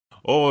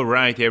All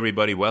right,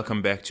 everybody,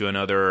 welcome back to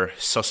another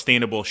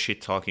sustainable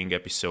shit talking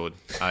episode.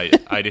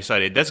 I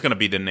decided that's gonna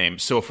be the name.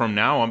 So from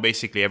now on,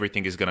 basically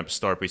everything is gonna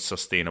start with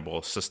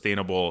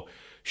sustainable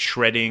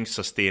shredding,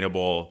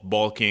 sustainable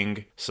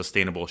bulking,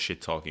 sustainable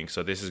shit talking.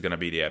 So this is gonna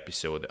be the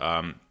episode.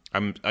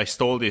 I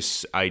stole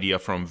this idea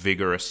from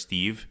Vigorous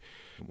Steve.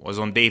 Was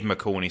on Dave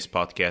McConey's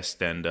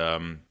podcast, and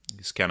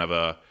he's kind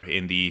of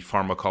in the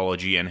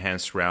pharmacology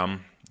enhanced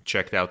realm.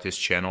 Checked out his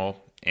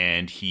channel.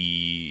 And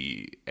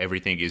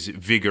everything is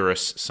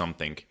vigorous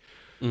something.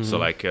 Mm-hmm. So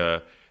like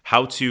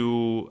how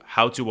to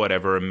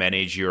whatever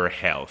manage your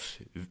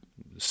health.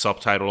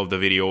 Subtitle of the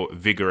video: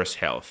 vigorous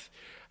health.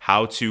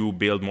 How to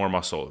build more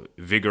muscle,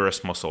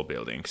 vigorous muscle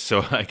building.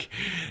 So like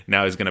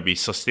now it's gonna be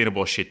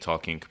sustainable shit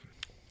talking.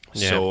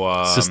 Yeah.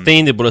 So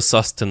sustainable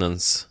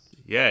sustenance.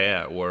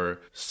 Yeah, or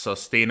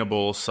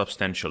sustainable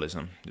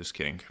substantialism. Just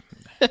kidding.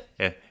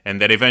 Yeah.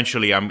 And then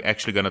eventually I'm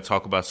actually going to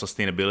talk about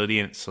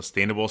sustainability and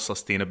sustainable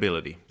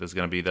sustainability. That's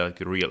going to be the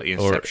real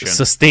inception. Or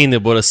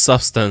sustainable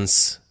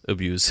substance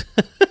abuse.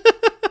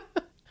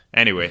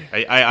 Anyway,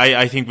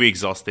 I think we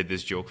exhausted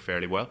this joke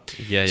fairly well.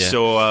 Yeah.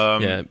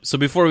 So, So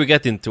before we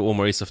get into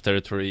Omar Isuf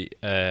territory,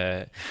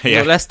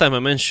 last time I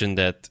mentioned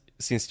that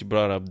since you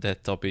brought up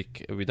that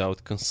topic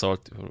without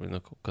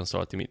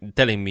consulting me,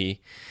 telling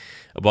me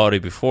about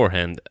it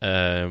beforehand,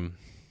 I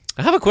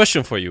have a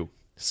question for you.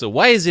 So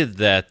why is it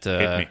that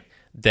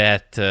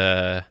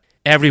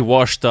every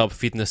washed-up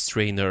fitness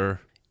trainer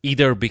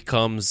either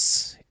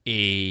becomes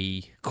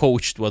a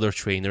coach to other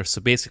trainers? So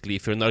basically,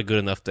 if you're not good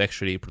enough to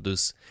actually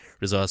produce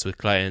results with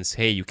clients,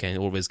 hey, you can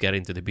always get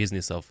into the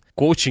business of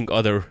coaching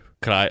other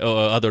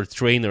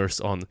trainers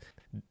on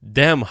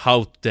them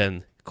how to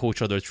then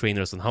coach other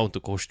trainers on how to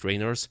coach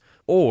trainers.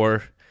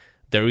 Or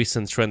the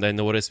recent trend I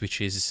noticed,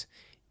 which is,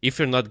 if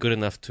you're not good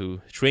enough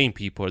to train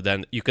people,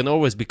 then you can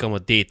always become a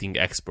dating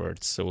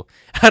expert. So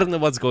I don't know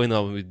what's going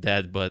on with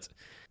that, but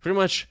pretty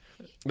much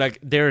like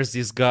there's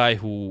this guy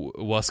who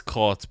was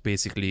caught.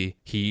 Basically,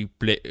 he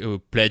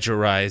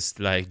plagiarized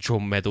like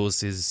John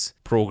Meadows'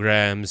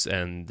 programs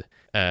and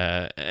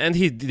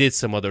he did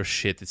some other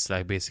shit. It's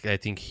like basically I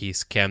think he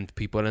scammed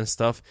people and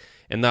stuff.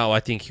 And now I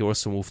think he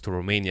also moved to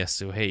Romania.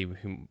 So hey,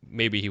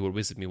 maybe he will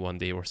visit me one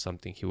day or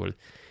something. He will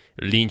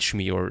lynch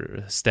me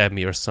or stab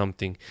me or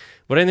something.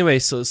 But anyway,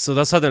 so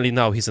that suddenly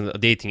now he's a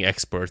dating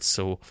expert.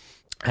 So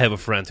I have a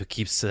friend who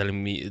keeps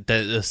sending me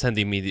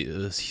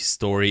his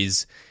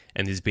stories,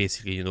 and it's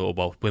basically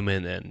about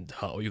women and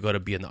how you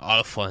gotta be an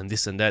alpha and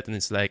this and that. And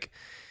it's like,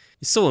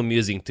 it's so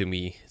amusing to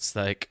me. It's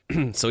like,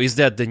 so is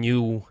that the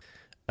new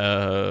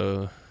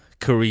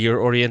career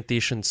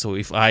orientation? So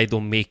if I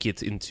don't make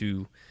it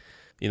into,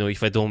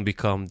 if I don't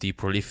become the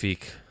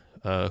prolific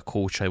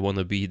coach I want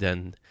to be,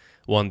 then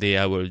one day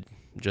I will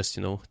just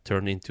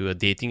turn into a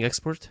dating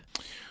expert?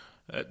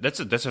 That's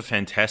a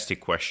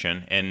fantastic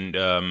question. And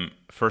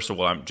first of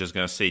all, I'm just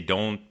gonna say,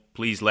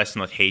 let's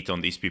not hate on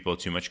these people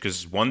too much,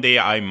 because one day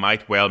I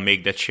might well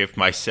make that shift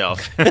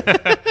myself.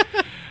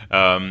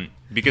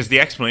 Because the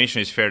explanation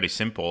is fairly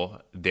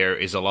simple. There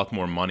is a lot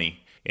more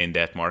money in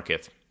that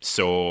market.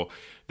 So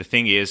the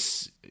thing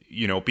is,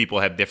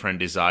 people have different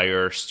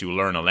desires to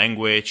learn a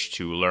language,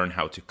 to learn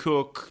how to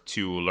cook,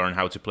 to learn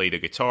how to play the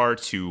guitar,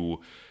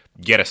 to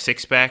get a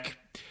six-pack.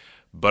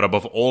 But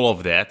above all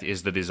of that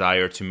is the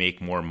desire to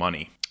make more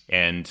money.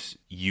 And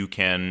you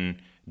can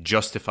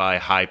justify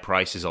high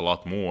prices a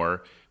lot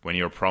more when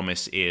your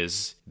promise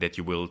is that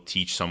you will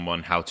teach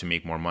someone how to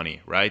make more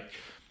money, right?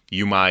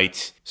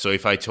 So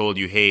if I told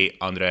you, hey,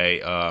 Andre,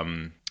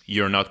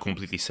 you're not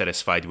completely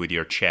satisfied with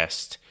your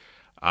chest,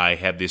 I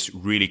have this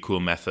really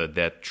cool method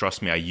that,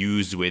 trust me, I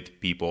used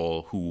with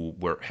people who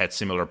had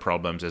similar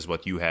problems as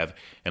what you have.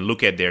 And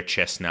look at their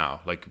chest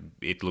now. Like,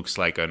 it looks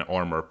like an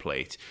armor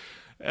plate.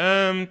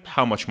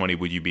 How much money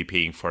would you be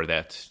paying for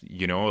that?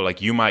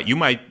 Like you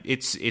might,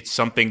 it's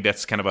something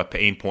that's kind of a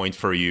pain point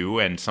for you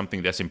and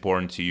something that's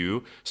important to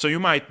you. So you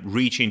might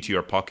reach into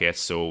your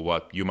pockets. So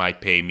what, you might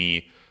pay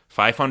me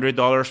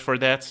 $500 for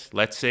that,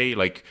 let's say.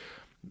 Like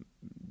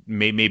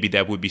maybe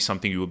that would be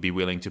something you would be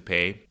willing to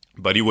pay,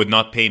 but you would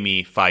not pay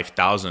me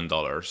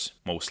 $5,000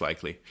 most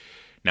likely.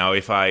 Now,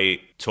 if I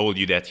told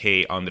you that,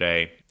 hey,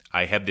 Andre,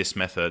 I have this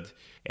method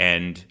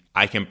and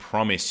I can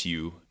promise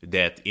you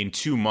that in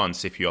 2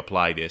 months, if you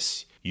apply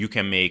this, you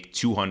can make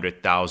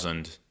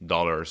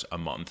 $200,000 a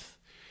month.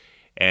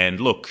 And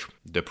look,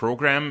 the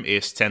program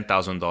is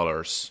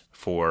 $10,000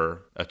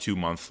 for a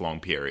 2-month long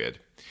period.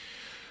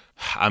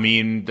 I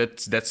mean,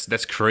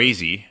 that's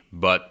crazy.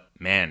 But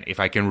man, if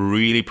I can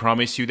really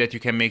promise you that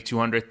you can make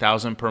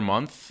 $200,000 per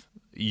month,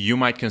 you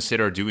might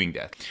consider doing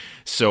that.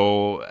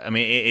 So, I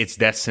mean, it's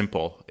that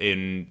simple.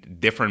 In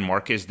different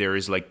markets, there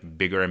is like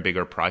bigger and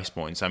bigger price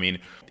points. I mean,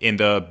 in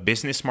the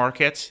business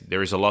market,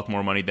 there is a lot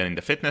more money than in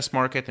the fitness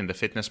market. In the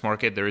fitness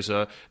market, there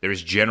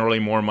is generally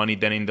more money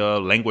than in the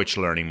language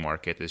learning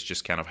market. It's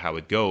just kind of how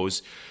it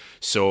goes.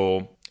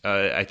 So,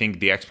 I think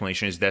the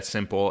explanation is that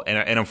simple.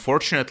 And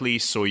unfortunately,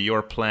 so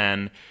your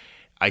plan,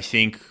 I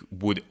think,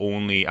 would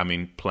only,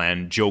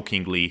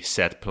 jokingly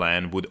set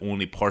plan would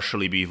only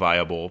partially be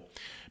viable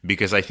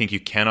because I think you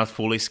cannot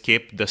fully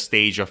skip the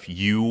stage of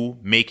you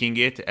making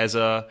it as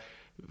a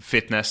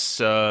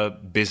fitness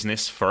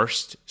business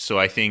first. So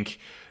I think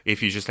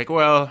if you just like,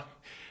 well,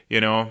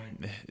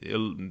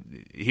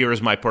 here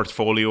is my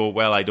portfolio.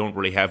 Well, I don't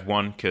really have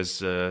one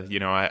because,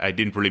 I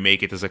didn't really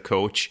make it as a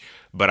coach,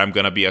 but I'm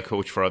going to be a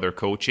coach for other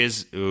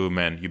coaches. Oh,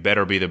 man, you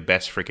better be the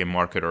best freaking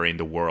marketer in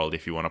the world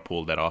if you want to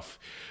pull that off.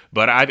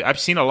 But I've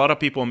seen a lot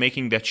of people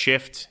making that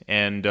shift,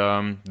 and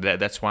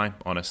that's fine,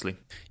 honestly.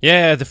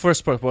 Yeah, the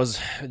first part was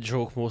a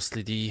joke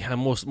mostly. I'm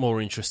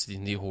more interested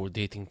in the whole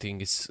dating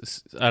thing.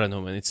 It's I don't know,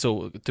 man. It's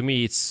so, to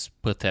me, it's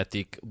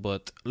pathetic.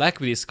 But like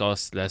we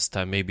discussed last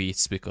time, maybe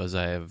it's because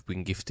I have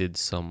been gifted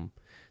some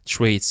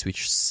traits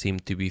which seem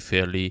to be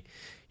fairly,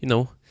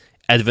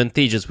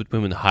 advantageous with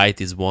women. Height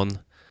is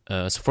one.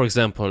 So, for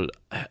example,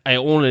 I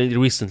only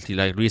recently,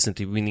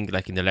 meaning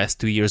like in the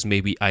last 2 years,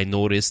 maybe I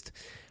noticed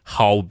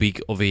how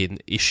big of an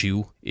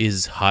issue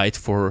is height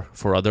for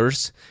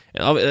others.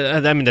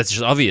 And I mean, that's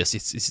just obvious.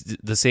 It's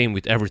the same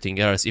with everything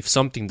else. If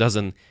something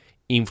doesn't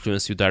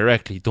influence you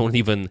directly, don't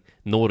even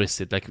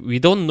notice it. Like, we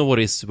don't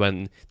notice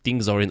when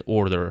things are in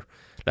order.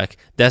 Like,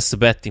 that's the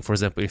bad thing. For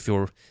example, if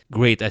you're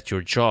great at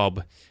your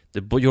job,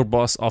 your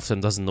boss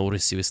often doesn't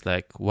notice you. It's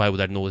like, why would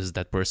I notice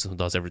that person who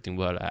does everything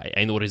well?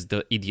 I notice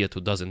the idiot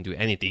who doesn't do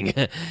anything.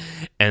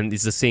 And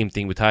it's the same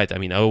thing with height. I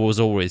mean, I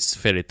was always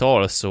fairly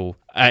tall, so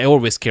I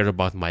always cared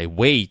about my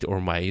weight or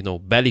my,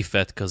 belly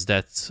fat, because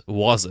that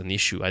was an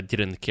issue. I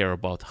didn't care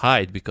about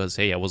height because,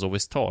 hey, I was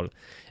always tall.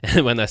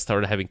 And when I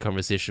started having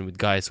conversation with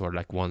guys who are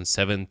like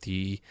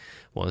 170,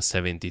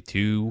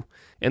 172,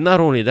 and not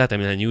only that, I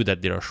mean, I knew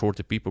that there are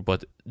shorter people,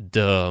 but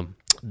the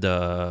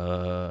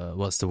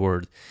what's the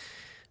word?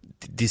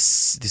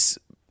 This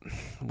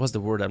what's the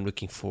word I'm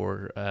looking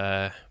for?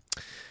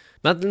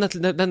 Not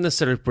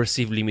necessarily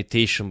perceived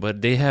limitation,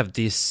 but they have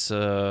this.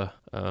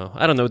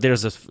 I don't know.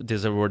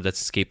 There's a word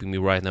that's escaping me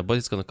right now, but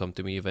it's gonna come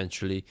to me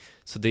eventually.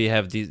 So they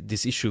have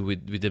this issue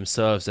with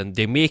themselves, and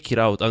they make it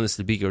out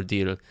honestly bigger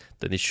deal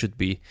than it should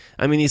be.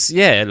 I mean,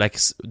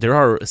 there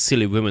are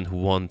silly women who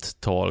want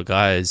tall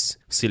guys.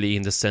 Silly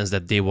in the sense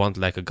that they want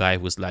like a guy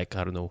who's like,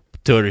 I don't know,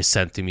 30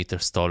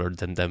 centimeters taller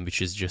than them,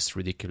 which is just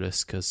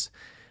ridiculous. Because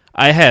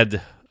I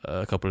had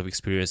a couple of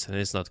experiences, and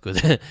it's not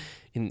good.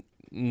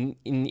 in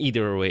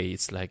either way,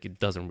 it's like it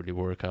doesn't really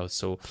work out.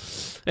 So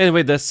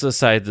anyway, that's a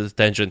side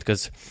tangent,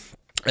 because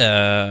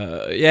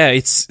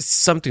it's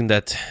something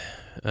that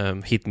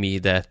hit me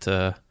that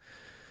and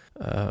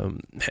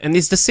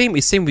it's the same.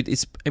 It's same with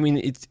it's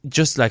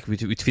just like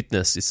with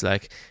fitness. It's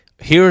like,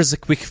 here's a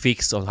quick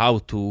fix on how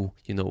to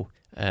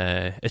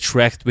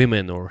attract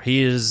women, or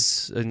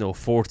here's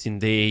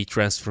 14-day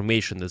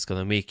transformation that's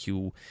gonna make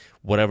you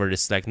whatever.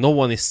 It's like, no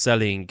one is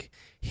selling,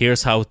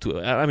 here's how to,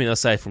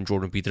 aside from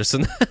Jordan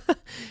Peterson,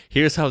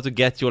 here's how to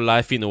get your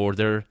life in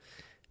order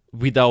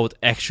without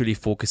actually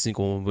focusing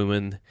on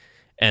women,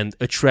 and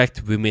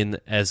attract women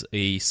as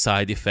a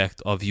side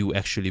effect of you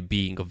actually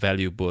being a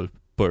valuable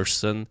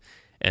person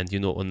and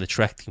an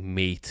attractive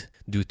mate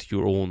due to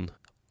your own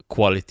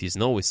qualities.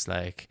 No, it's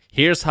like,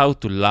 here's how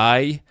to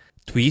lie,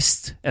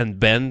 twist and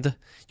bend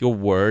your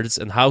words,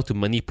 and how to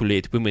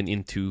manipulate women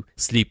into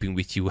sleeping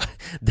with you.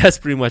 That's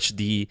pretty much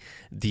the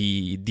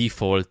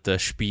default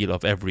spiel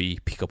of every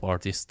pickup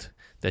artist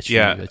that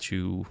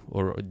you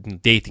or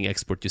dating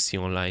expert you see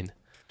online.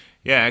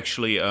 Yeah,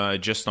 actually,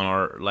 just on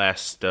our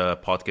last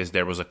podcast,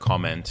 there was a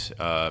comment.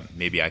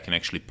 Maybe I can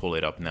actually pull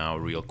it up now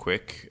real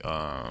quick.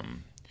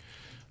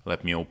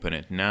 Let me open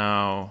it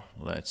now.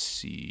 Let's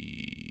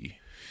see.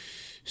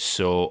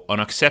 So, on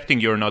accepting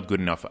you're not good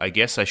enough, I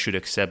guess I should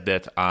accept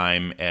that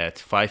I'm at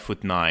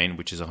 5'9",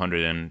 which is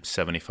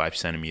 175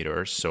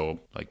 centimeters. So,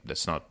 like,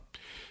 it's not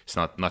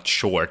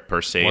short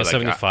per se.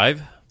 175?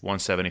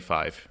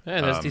 175.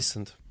 Yeah, that's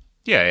decent.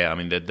 Yeah. I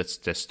mean,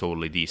 that's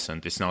totally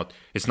decent. It's not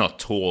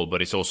tall,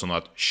 but it's also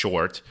not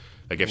short.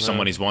 Like, if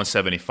someone is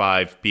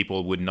 175,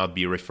 people would not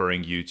be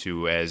referring you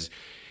to as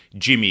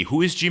Jimmy.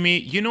 Who is Jimmy?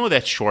 You know,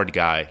 that short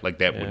guy. Like,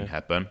 that wouldn't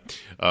happen.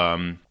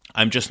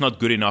 I'm just not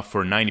good enough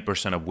for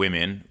 90% of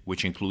women,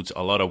 which includes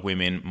a lot of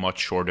women much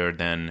shorter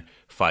than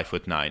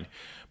 5'9".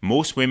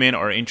 Most women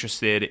are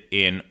interested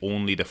in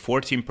only the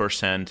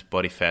 14%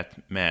 body fat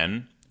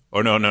men.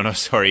 Or no,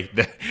 sorry.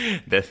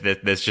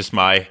 That's just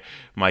my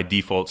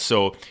default.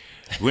 So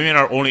women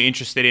are only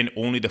interested in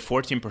only the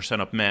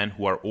 14% of men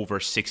who are over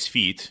 6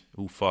 feet.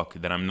 Oh, fuck,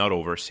 then I'm not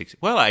over 6.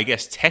 Well, I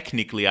guess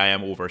technically I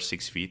am over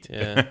 6 feet.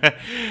 Yeah.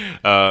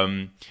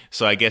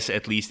 So I guess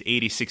at least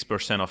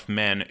 86% of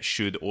men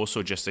should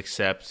also just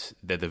accept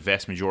that the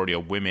vast majority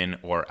of women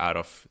are out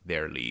of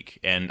their league.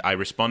 And I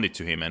responded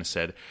to him and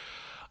said,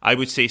 I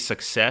would say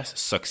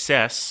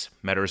success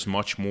matters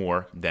much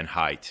more than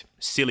height.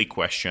 Silly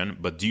question,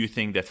 but do you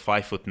think that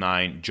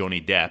 5'9"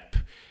 Johnny Depp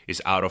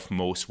is out of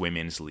most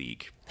women's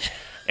league?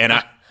 And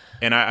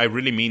I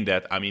really mean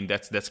that. I mean,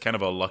 that's kind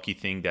of a lucky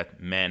thing that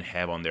men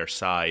have on their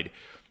side,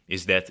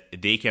 is that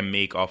they can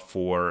make up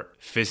for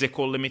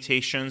physical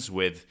limitations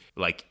with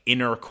like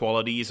inner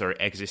qualities or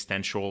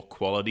existential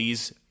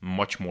qualities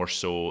much more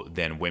so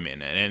than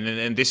women.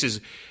 And this is,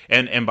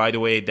 and by the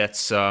way,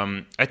 that's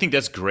I think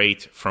that's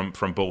great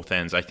from both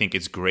ends. I think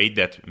it's great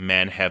that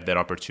men have that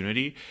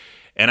opportunity,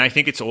 and I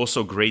think it's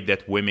also great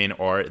that women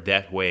are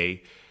that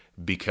way,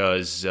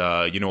 because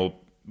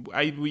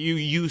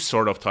you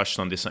sort of touched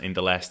on this in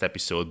the last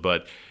episode,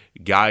 but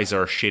guys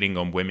are shitting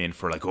on women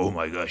for like, oh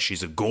my gosh,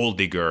 she's a gold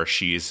digger,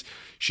 she's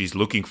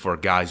looking for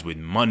guys with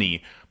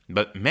money.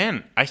 But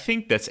man, I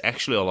think that's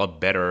actually a lot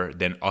better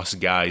than us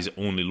guys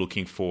only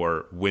looking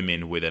for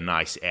women with a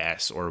nice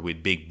ass or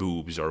with big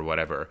boobs or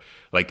whatever.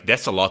 Like,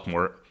 that's a lot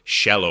more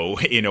shallow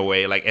in a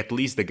way. Like, at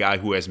least the guy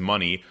who has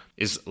money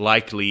is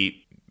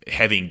likely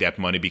having that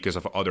money because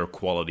of other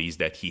qualities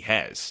that he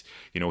has.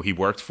 He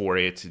worked for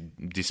it,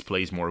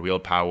 displays more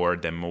willpower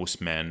than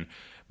most men,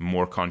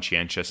 more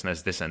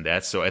conscientiousness, this and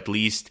that. So at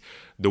least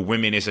the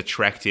women is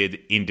attracted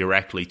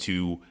indirectly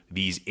to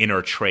these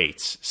inner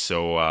traits.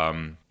 So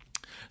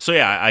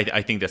yeah,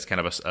 I think that's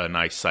kind of a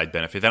nice side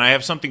benefit. And I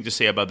have something to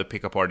say about the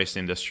pickup artist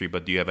industry,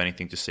 but do you have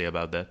anything to say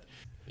about that?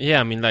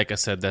 Yeah, I mean, like I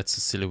said, that's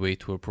a silly way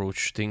to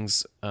approach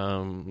things,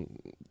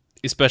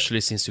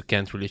 especially since you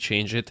can't really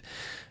change it.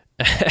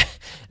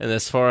 And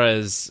as far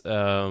as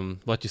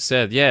what you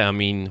said, yeah, I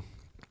mean,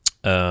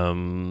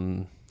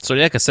 so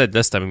like I said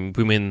last time,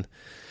 women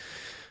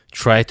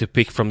try to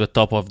pick from the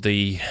top of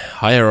the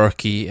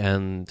hierarchy,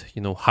 and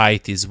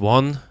height is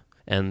one,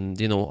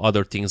 and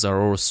other things are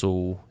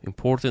also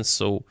important.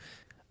 So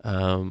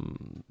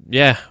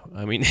yeah,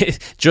 I mean,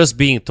 just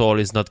being tall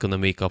is not gonna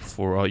make up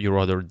for your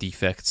other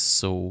defects.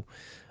 So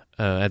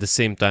at the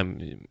same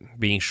time,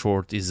 being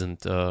short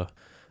isn't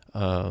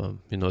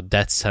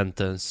that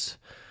sentence.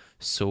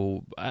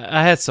 So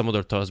I had some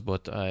other thoughts,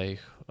 but I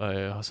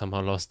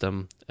somehow lost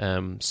them.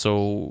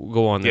 So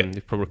go on, and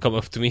it probably come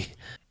up to me.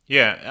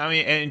 Yeah, I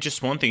mean, and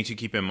just one thing to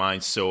keep in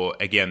mind. So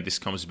again, this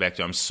comes back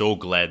to, I'm so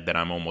glad that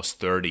I'm almost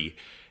 30,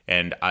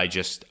 and I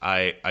just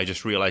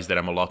realized that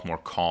I'm a lot more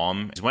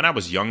calm. When I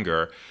was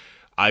younger,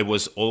 I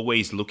was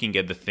always looking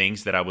at the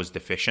things that I was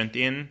deficient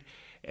in,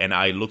 and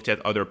I looked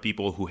at other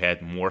people who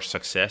had more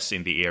success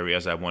in the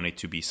areas I wanted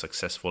to be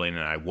successful in,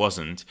 and I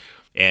wasn't.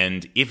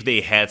 And if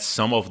they had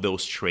some of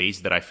those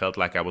traits that I felt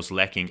like I was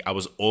lacking, I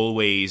was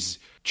always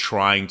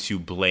trying to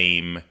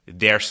blame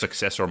their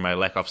success or my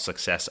lack of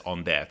success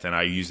on that. And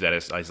I use that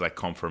as like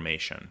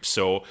confirmation.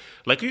 So,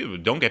 like,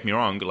 don't get me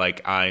wrong,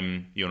 like,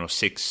 I'm,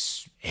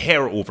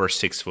 hair over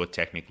 6 foot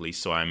technically.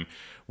 So I'm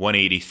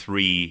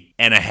 183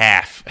 and a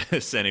half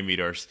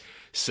centimeters.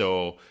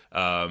 So,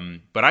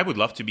 but I would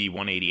love to be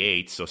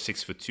 188, so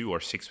 6'2" or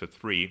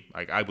 6'3".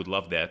 Like, I would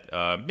love that.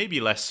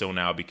 Maybe less so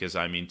now because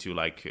I'm into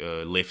like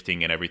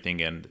lifting and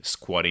everything, and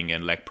squatting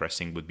and leg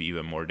pressing would be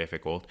even more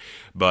difficult.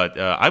 But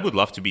I would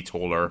love to be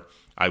taller.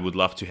 I would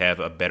love to have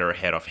a better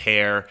head of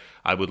hair.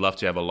 I would love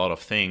to have a lot of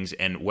things.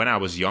 And when I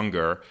was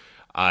younger,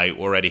 I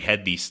already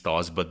had these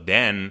thoughts. But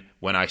then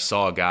when I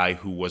saw a guy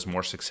who was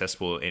more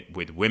successful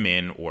with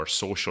women or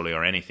socially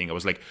or anything, I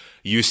was like,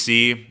 you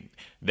see,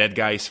 that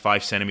guy is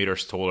 5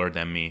 centimeters taller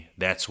than me.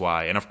 That's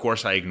why. And of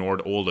course, I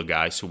ignored all the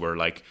guys who were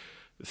like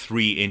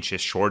 3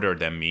 inches shorter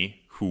than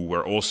me, who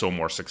were also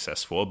more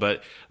successful.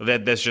 But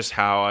that's just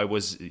how I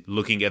was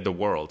looking at the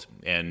world.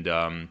 And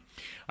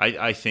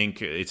I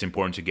think it's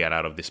important to get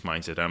out of this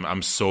mindset.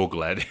 I'm so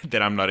glad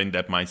that I'm not in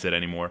that mindset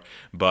anymore.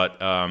 But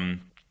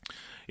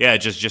yeah,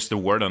 just a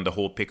word on the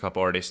whole pickup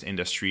artist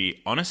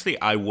industry. Honestly,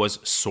 I was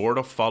sort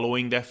of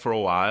following that for a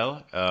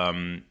while.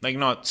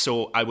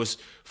 I was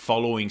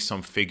following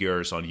some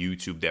figures on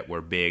YouTube that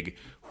were big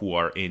who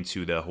are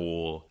into the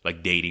whole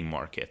like dating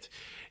market.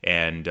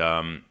 And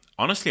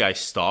honestly, I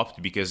stopped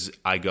because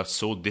I got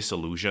so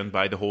disillusioned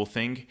by the whole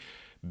thing.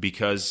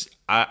 Because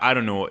I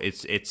don't know,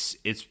 it's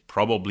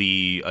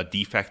probably a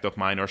defect of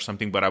mine or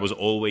something, but I was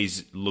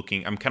always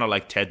looking, I'm kind of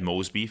like Ted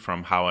Mosby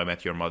from How I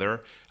Met Your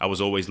Mother. I was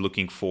always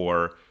looking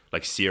for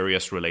like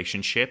serious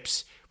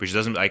relationships, which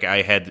doesn't, like,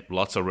 I had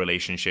lots of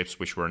relationships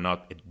which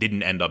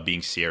didn't end up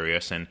being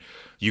serious, and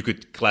you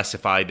could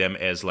classify them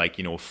as like,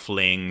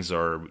 flings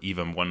or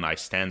even one night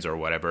stands or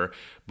whatever.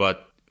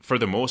 But for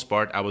the most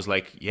part, I was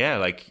like, yeah,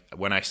 like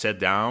when I sat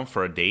down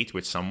for a date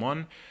with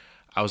someone,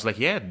 I was like,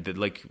 yeah,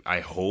 like,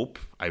 I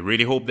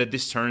really hope that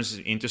this turns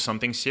into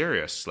something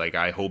serious. Like,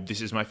 I hope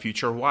this is my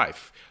future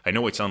wife. I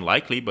know it's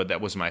unlikely, but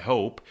that was my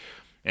hope.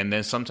 And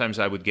then sometimes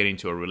I would get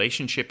into a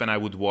relationship and I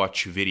would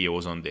watch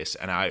videos on this.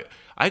 And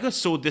I got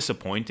so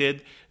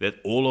disappointed that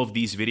all of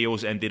these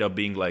videos ended up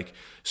being like,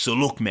 so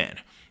look, man,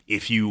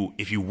 if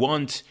you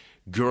want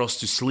girls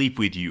to sleep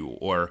with you,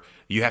 or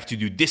you have to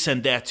do this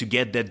and that to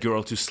get that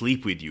girl to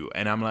sleep with you.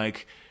 And I'm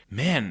like,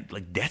 man,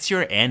 like, that's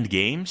your end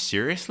game?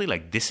 Seriously?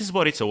 Like, this is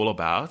what it's all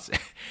about?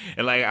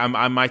 And like,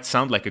 I might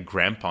sound like a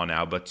grandpa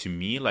now, but to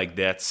me, like,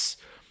 that's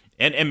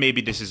and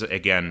maybe this is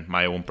again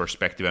my own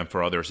perspective, and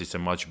for others it's a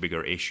much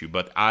bigger issue,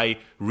 but I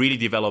really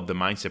developed the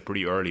mindset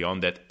pretty early on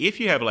that if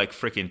you have like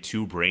freaking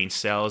 2 brain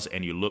cells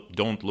and you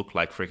don't look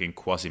like freaking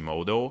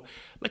Quasimodo,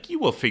 like you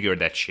will figure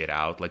that shit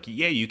out. Like,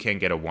 yeah, you can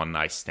get a one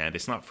night stand,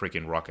 it's not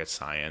freaking rocket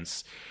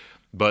science.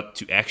 But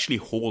to actually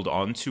hold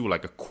on to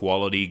like a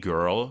quality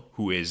girl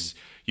who is,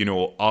 you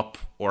know, up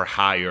or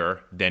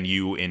higher than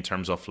you in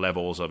terms of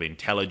levels of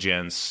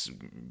intelligence,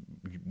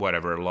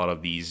 whatever, a lot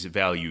of these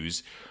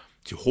values,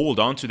 to hold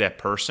on to that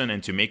person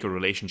and to make a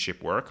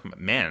relationship work,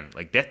 man,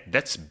 like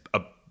that's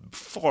a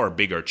far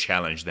bigger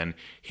challenge than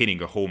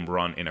hitting a home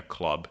run in a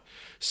club.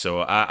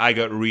 So I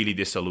got really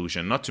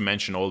disillusioned, not to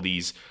mention all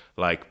these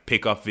like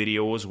pickup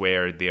videos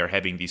where they are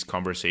having these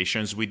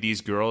conversations with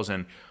these girls,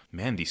 and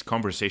man, these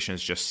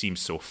conversations just seem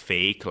so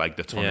fake. Like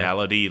the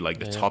tonality, like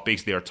the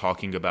topics they are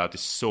talking about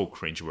is so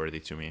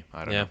cringeworthy to me.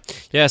 I don't know.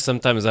 Yeah,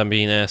 sometimes I'm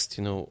being asked,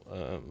 you know,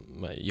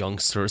 my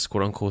youngsters,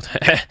 quote unquote,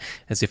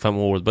 as if I'm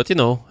old, but you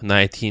know,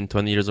 19,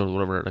 20 years old,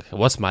 whatever, like,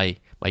 what's my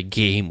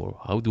game, or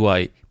how do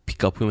I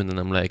pick up women? And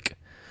I'm like,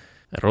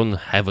 I don't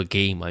have a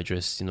game. I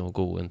just, you know,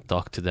 go and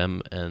talk to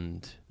them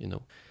and, you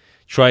know,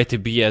 try to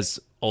be as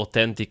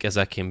authentic as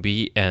I can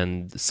be.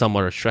 And some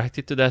are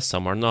attracted to that,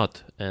 some are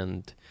not.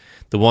 And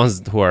the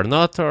ones who are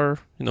not are,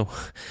 you know,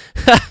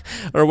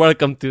 are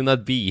welcome to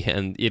not be.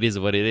 And it is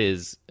what it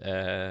is.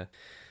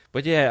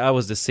 But yeah, I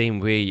was the same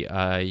way.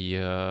 I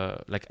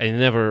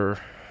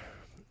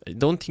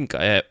don't think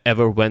I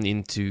ever went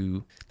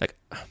into, like,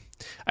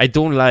 I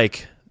don't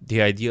like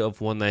the idea of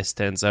one night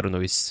stands. I don't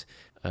know, it's,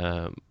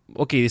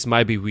 okay, this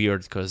might be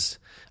weird because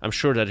I'm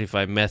sure that if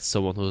I met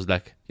someone who's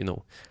like, you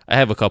know, I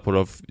have a couple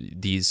of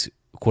these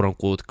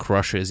quote-unquote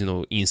crushes, you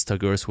know, Insta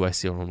girls who I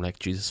see, and I'm like,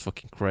 Jesus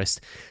fucking Christ.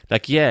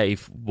 Like, yeah,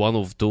 if one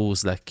of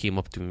those, like, came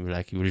up to me,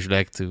 like, would you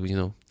like to, you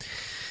know,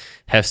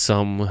 have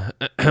some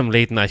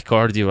late-night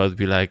cardio, I'd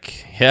be like,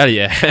 hell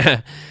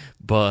yeah.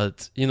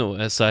 But, you know,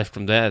 aside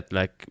from that,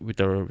 like, with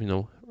our, you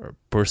know,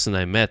 person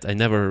I met, I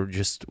never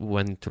just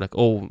went to like,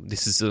 oh,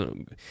 this is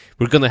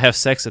we're gonna have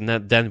sex and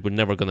then we're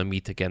never gonna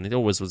meet again. It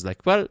always was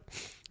like, well,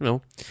 you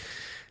know,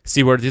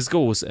 see where this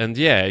goes. And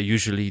yeah,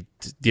 usually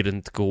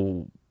didn't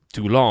go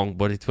too long,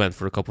 but it went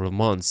for a couple of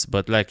months.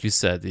 But like you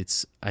said,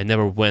 I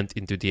never went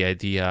into the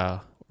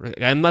idea.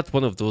 I'm not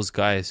one of those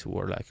guys who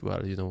are like,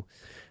 well, you know,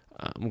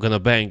 I'm gonna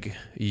bang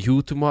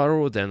you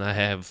tomorrow, then I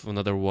have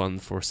another one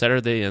for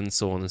Saturday, and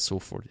so on and so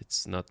forth.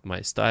 It's not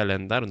my style,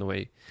 and I don't know,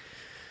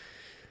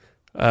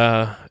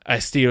 I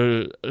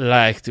still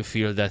like to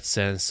feel that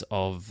sense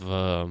of,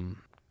 I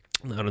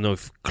don't know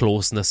if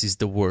closeness is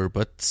the word,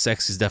 but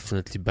sex is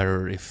definitely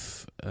better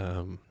if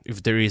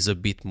there is a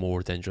bit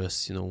more than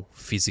just, you know,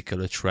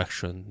 physical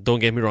attraction. Don't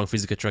get me wrong,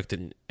 physical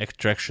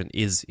attraction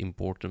is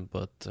important,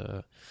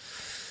 but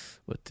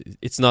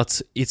it's a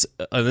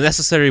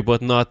necessary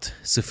but not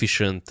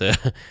sufficient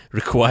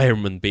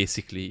requirement,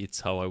 basically.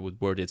 It's how I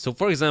would word it. So,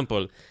 for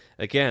example,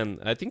 again,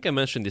 I think I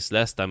mentioned this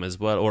last time as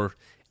well, or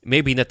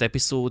maybe in that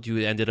episode you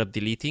ended up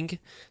deleting,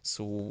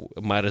 so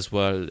might as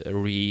well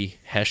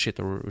rehash it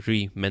or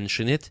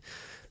re-mention it.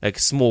 Like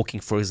smoking,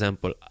 for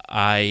example.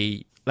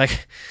 Whatever,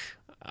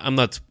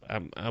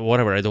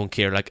 I don't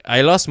care. Like,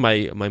 I lost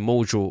my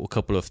mojo a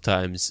couple of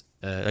times.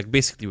 Like,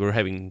 basically, we were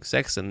having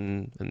sex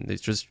and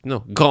it's just, you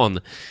know,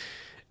 gone.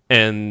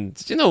 And,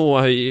 you know,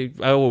 I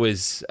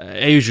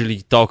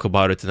usually talk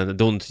about it, and I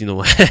don't, you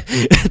know,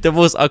 the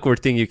most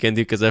awkward thing you can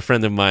do, because a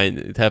friend of mine,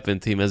 it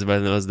happened to him as well,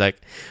 and I was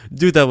like,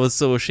 dude, I was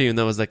so ashamed.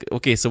 I was like,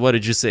 okay, so what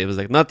did you say? I was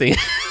like, nothing.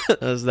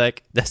 I was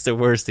like, that's the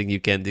worst thing you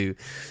can do.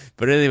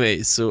 But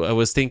anyway, so I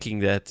was thinking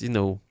that, you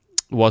know,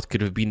 what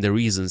could have been the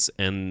reasons,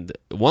 and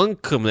one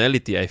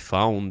commonality I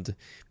found,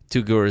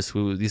 two girls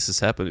who this has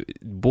happened,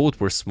 both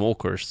were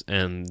smokers,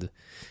 and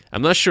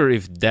I'm not sure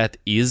if that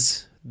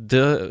is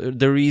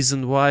the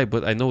reason why,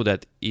 but I know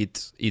that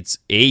it's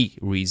a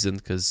reason,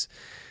 because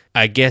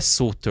I guess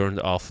so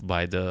turned off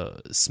by the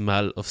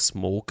smell of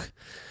smoke.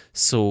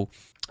 So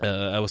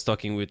I was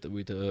talking with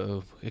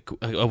I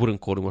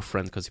wouldn't call him a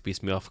friend because he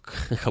pissed me off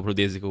a couple of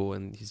days ago,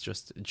 and he's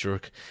just a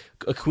jerk.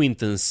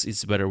 Acquaintance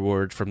is a better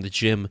word, from the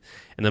gym,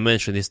 and I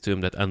mentioned this to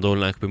him, that I don't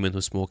like women who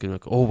smoke. And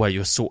like, oh, why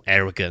you're so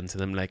arrogant?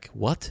 And I'm like,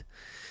 what? And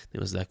he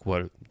was like,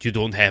 well, you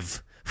don't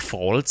have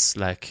faults,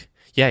 like,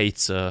 yeah,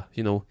 it's a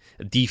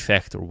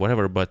defect or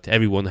whatever, but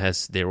everyone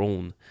has their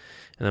own.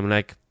 And I'm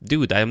like,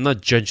 dude, I'm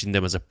not judging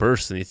them as a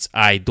person. It's,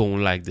 I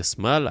don't like the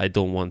smell. I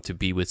don't want to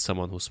be with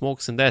someone who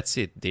smokes, and that's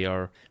it. They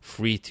are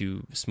free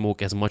to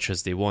smoke as much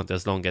as they want,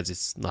 as long as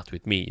it's not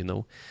with me, you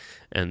know.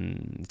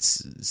 And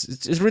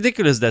it's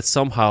ridiculous that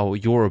somehow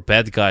you're a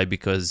bad guy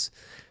because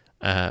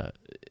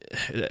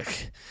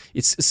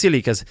it's silly,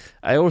 because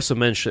I also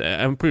mentioned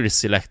I'm pretty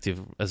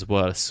selective as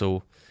well,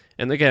 so.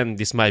 And again,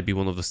 this might be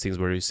one of those things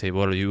where you say,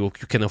 well, you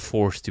can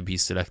afford to be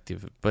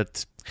selective.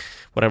 But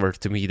whatever,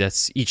 to me,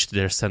 that's each to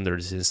their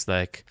standards. It's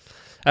like,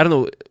 I don't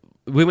know,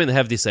 women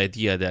have this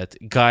idea that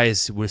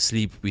guys will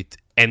sleep with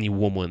any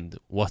woman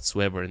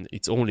whatsoever. And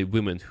it's only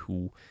women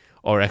who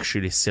are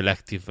actually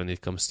selective when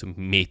it comes to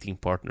mating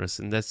partners,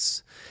 and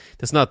that's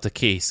not the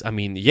case. I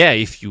mean, yeah,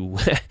 if you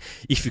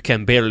if you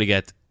can barely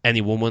get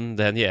any woman,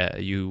 then yeah,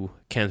 you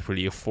can't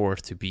really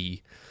afford to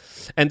be.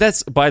 And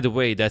that's, by the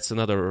way, that's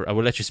another. I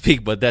will let you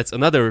speak, but that's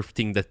another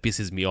thing that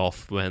pisses me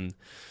off when.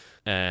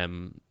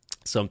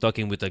 So I'm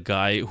talking with a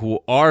guy who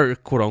are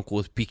quote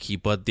unquote picky,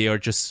 but they are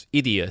just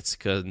idiots.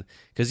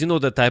 Because you know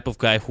the type of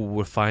guy who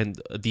will find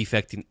a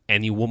defect in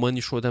any woman.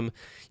 You show them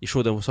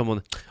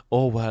someone.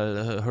 Oh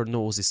well, her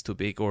nose is too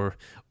big, or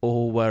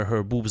oh well,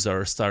 her boobs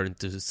are starting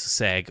to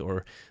sag,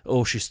 or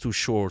oh she's too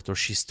short, or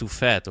she's too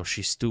fat, or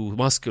she's too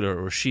muscular,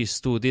 or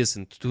she's too this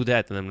and too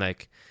that. And I'm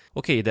like,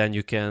 okay, then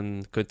you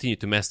can continue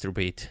to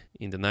masturbate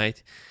in the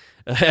night.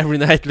 Every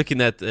night looking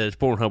at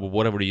Pornhub or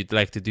whatever you'd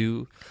like to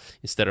do,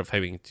 instead of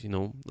having,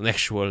 an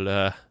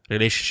actual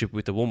relationship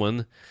with a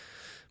woman.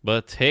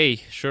 But hey,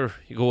 sure,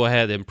 you go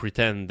ahead and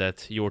pretend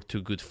that you're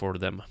too good for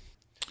them.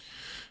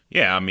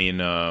 Yeah, I mean,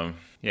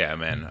 yeah,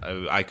 man,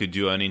 I could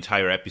do an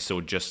entire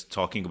episode just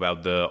talking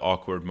about the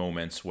awkward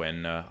moments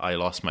when I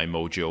lost my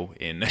mojo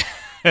in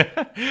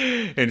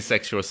in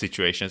sexual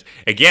situations.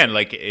 Again,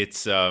 like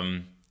it's...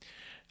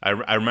 I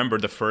remember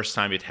the first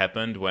time it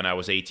happened when I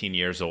was 18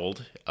 years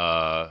old.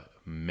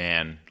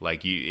 Man,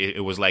 like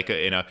it was like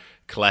in a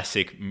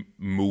classic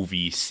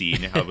movie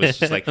scene. I was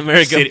just like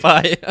American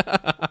Pie.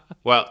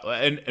 Well,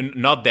 and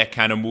not that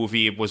kind of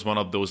movie. It was one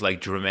of those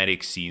like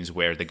dramatic scenes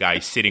where the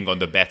guy's sitting on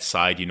the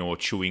bedside,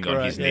 chewing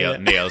on his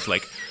nails,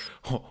 like,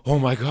 oh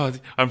my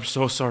God, I'm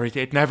so sorry.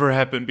 It never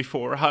happened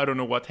before. I don't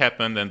know what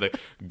happened. And the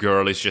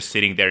girl is just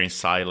sitting there in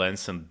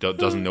silence and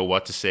doesn't know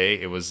what to say.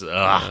 It was,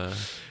 I'm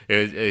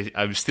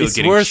still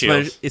getting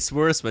chills. It's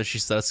worse when she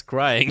starts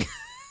crying.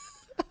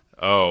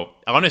 Oh,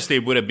 honestly,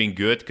 it would have been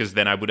good because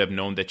then I would have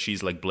known that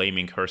she's like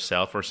blaming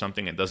herself or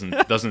something and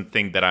doesn't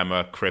think that I'm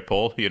a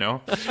cripple,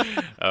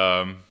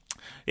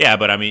 Yeah,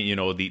 but I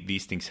mean,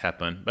 these things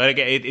happen. But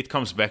again, it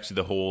comes back to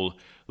the whole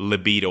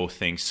libido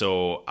thing.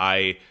 So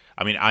I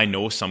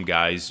know some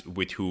guys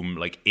with whom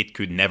like it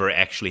could never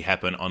actually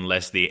happen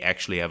unless they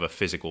actually have a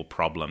physical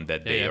problem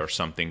that day or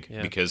something.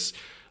 Yeah. Because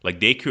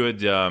like they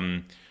could,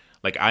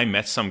 like I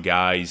met some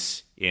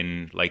guys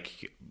in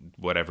like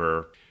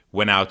whatever,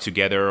 went out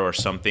together or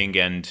something,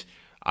 and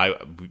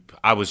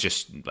I was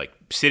just like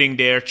sitting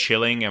there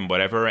chilling and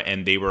whatever,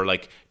 and they were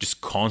like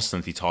just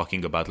constantly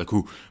talking about like,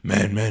 oh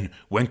man,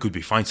 when could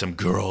we find some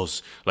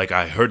girls? Like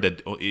I heard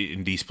that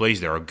in these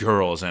places there are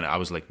girls, and I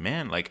was like,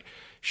 man, like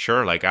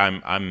sure, like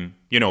I'm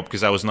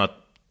because I was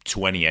not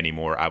 20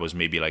 anymore. I was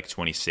maybe like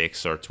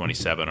 26 or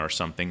 27 or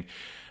something.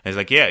 And it's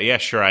like, yeah,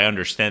 sure, I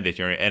understand that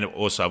and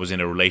also I was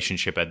in a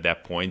relationship at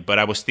that point, but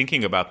I was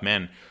thinking about,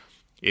 man,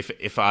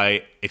 if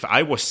I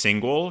was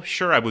single,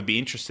 sure, I would be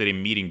interested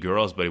in meeting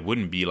girls, but it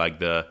wouldn't be like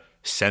the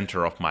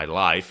center of my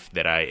life.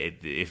 That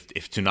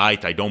if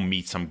tonight I don't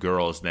meet some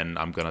girls, then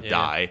I'm gonna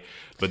die.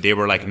 But they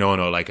were like, no,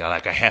 like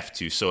I have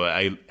to. So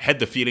I had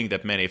the feeling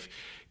that, man, if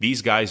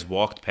these guys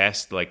walked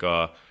past like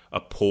a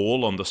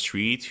pole on the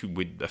street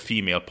with a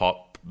female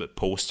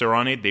poster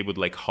on it, they would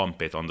like hump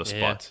it on the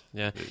spot.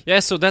 Yeah.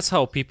 So that's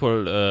how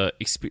people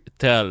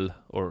tell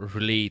or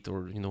relate,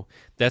 or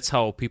that's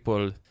how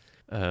people.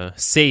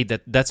 Say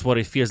that's what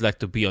it feels like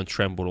to be on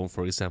Trenbolone,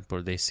 for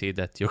example. They say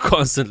that you're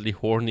constantly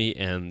horny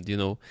and,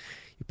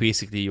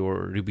 basically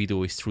your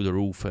libido is through the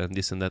roof and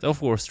this and that. Of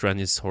course,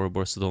 Tren is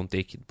horrible, so don't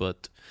take it.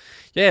 But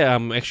yeah,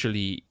 I'm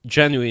actually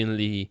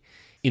genuinely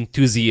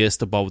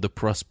enthusiastic about the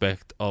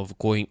prospect of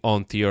going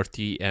on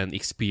TRT and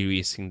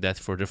experiencing that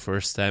for the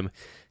first time.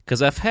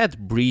 Because I've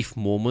had brief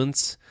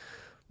moments,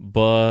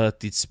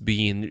 but it's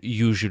been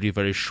usually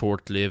very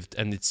short-lived,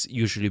 and it's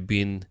usually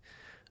been...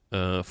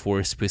 for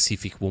a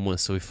specific woman.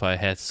 So if I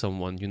had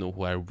someone,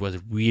 who I was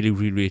really,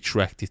 really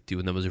attracted to,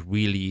 and I was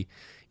really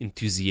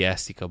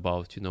enthusiastic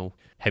about,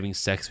 having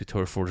sex with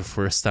her for the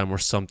first time or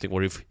something,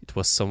 or if it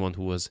was someone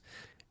who was,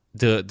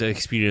 the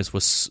experience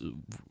was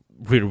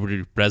really,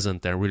 really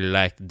pleasant and really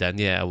liked, then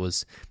yeah, I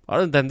was.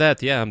 Other than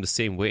that, yeah, I'm the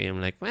same way.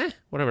 I'm like,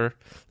 whatever.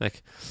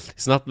 Like,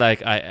 it's not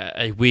like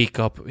I wake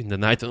up in the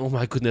night and, oh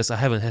my goodness, I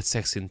haven't had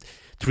sex in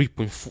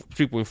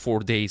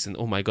 3.4 days, and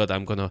oh my God,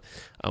 I'm gonna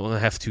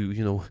have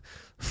to,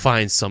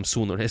 find some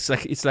sooner. It's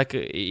like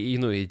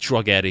a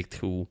drug addict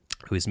who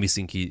is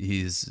missing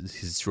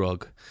his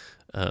drug,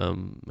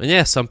 and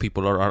yeah, some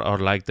people are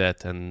like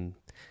that. And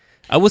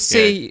I would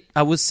say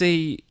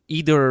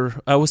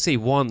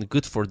one,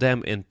 good for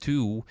them, and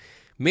two,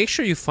 make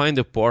sure you find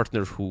a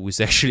partner who is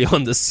actually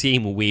on the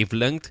same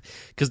wavelength,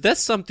 because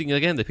that's something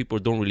again that people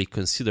don't really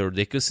consider.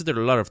 They consider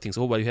a lot of things.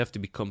 Oh, well, you have to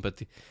be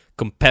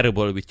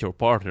compatible with your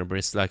partner, but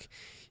it's like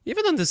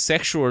even on the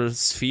sexual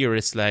sphere,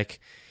 it's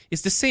like.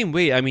 It's the same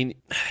way. I mean,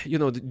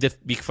 the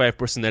big five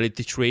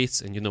personality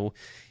traits, and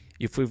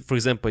if, for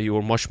example, you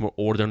are much more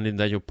orderly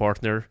than your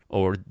partner,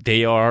 or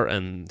they are,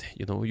 and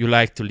you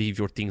like to leave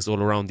your things all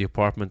around the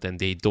apartment, and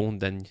they don't,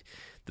 then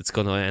that's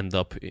gonna end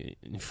up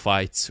in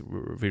fights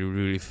really,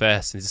 really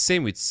fast. And it's the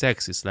same with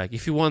sex. It's like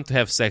if you want to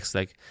have sex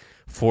like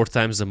 4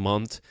 times a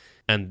month,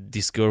 and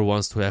this girl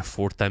wants to have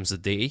 4 times a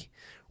day,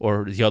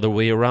 or the other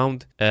way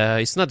around,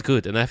 it's not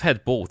good. And I've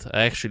had both.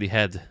 I actually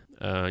had,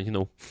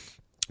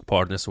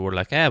 partners who were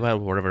like, well,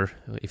 whatever.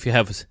 If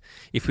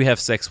we have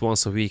sex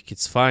once a week,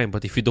 it's fine.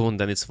 But if you don't,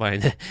 then it's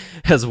fine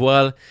as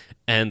well.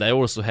 And I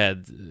also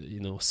had,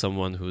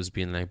 someone who's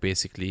been like,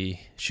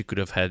 basically, she could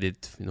have had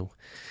it,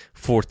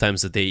 4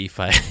 times a day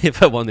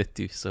if I wanted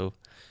to. So.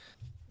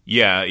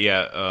 Yeah.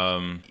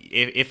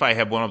 If I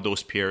have one of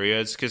those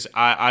periods, because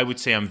I would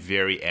say I'm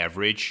very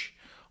average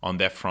on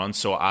that front.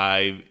 So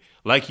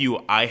like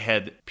you, I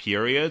had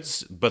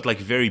periods, but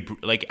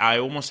like I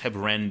almost have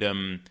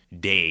random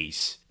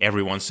days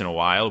every once in a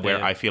while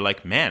where I feel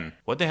like, man,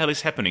 what the hell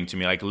is happening to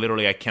me? Like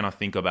literally, I cannot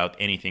think about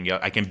anything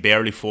else. I can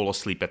barely fall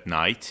asleep at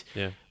night.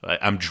 Yeah.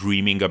 I'm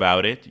dreaming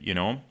about it,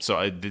 So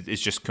it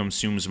just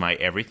consumes my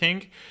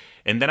everything.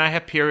 And then I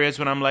have periods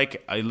when I'm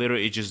like,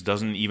 it just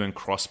doesn't even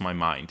cross my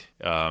mind.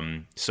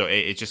 So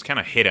it just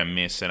kind of hit and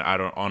miss. And I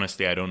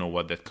don't know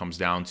what that comes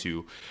down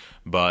to.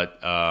 But,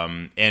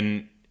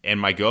 and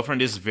my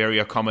girlfriend is very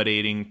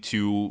accommodating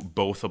to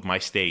both of my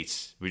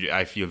states, which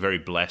I feel very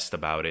blessed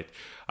about it.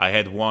 I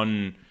had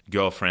one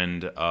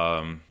girlfriend,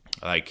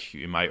 like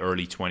in my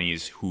early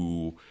 20s,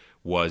 who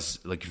was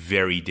like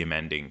very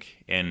demanding,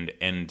 and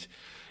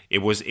it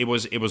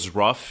was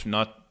rough.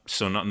 Not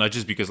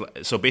just because.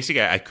 So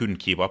basically, I couldn't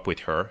keep up with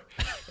her,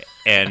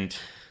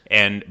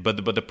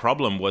 but the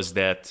problem was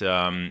that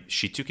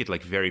she took it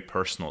like very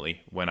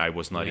personally when I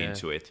was not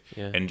into it,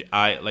 and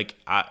I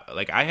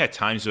had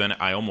times when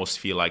I almost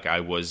feel like I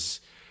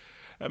was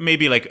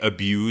maybe like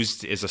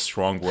abused is a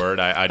strong word.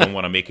 I don't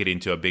want to make it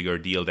into a bigger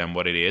deal than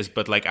what it is,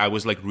 but like I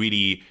was like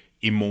really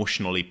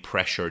emotionally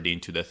pressured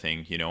into the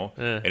thing,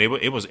 and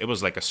it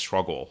was like a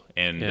struggle,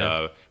 and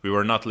we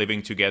were not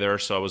living together,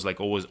 so I was like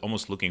always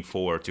almost looking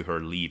forward to her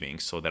leaving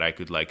so that I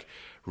could like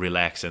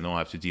relax and don't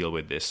have to deal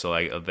with this. So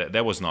like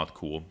that was not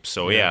cool.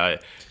 So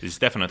it's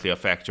definitely a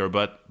factor,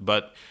 but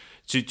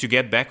to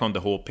get back on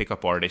the whole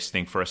pickup artist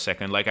thing for a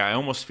second, like I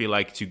almost feel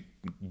like, to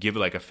give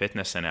like a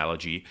fitness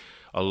analogy,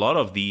 a lot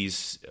of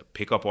these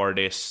pickup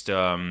artist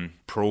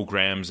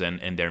programs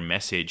and their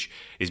message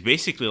is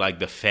basically like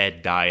the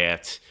fad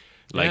diet.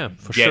 Like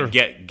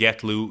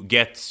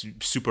get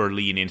super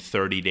lean in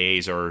 30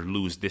 days, or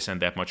lose this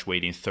and that much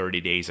weight in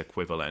 30 days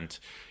equivalent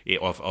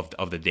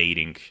of the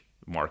dating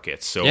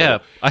market.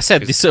 So I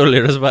said this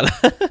earlier as well.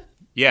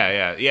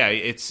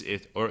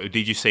 Or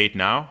did you say it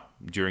now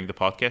during the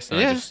podcast?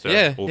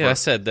 I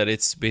said that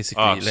it's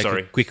basically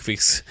a quick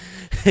fix.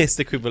 It's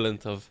the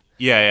equivalent of.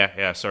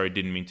 Sorry,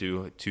 didn't mean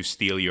to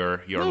steal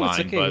your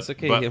line. It's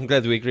okay. I'm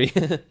glad we agree.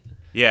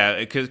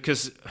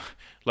 Because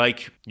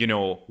like,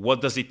 what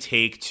does it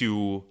take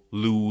to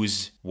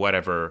lose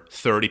whatever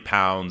 30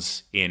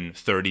 pounds in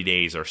 30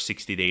 days or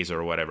 60 days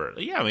or whatever?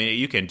 Yeah, I mean,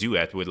 you can do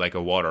that with like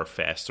a water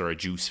fast or a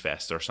juice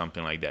fast or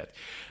something like that.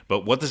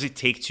 But what does it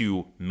take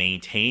to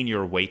maintain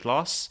your weight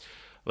loss?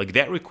 Like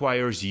that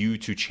requires you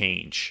to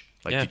change.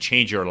 To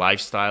change your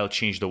lifestyle,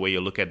 change the way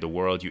you look at the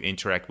world, you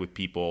interact with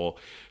people,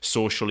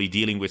 socially,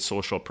 dealing with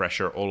social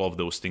pressure, all of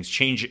those things.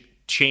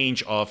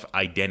 Change of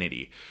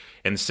identity.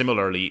 And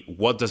similarly,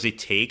 what does it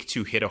take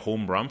to hit a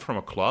home run from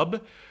a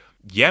club?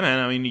 Yeah, man,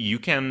 I mean, you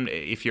can,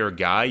 if you're a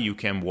guy, you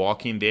can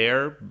walk in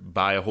there,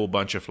 buy a whole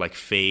bunch of like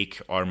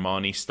fake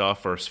Armani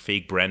stuff or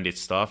fake branded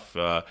stuff.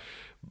 I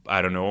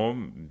don't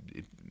know,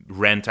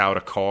 rent out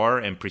a car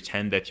and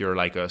pretend that you're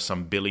like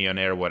some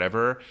billionaire,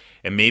 whatever.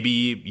 And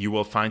maybe you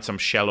will find some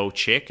shallow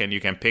chick and you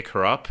can pick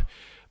her up.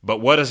 But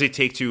what does it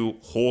take to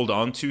hold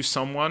on to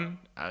someone?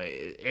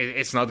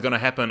 It's not going to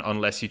happen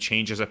unless you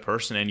change as a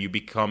person and you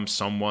become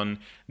someone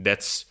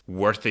that's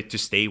worth it to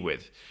stay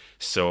with.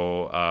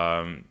 So,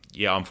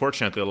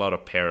 unfortunately, a lot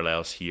of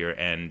parallels here.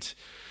 And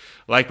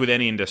like with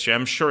any industry,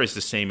 I'm sure it's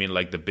the same in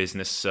like the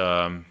business.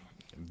 I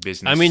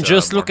mean,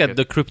 just look at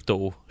the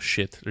crypto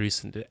shit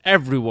recently.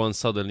 Everyone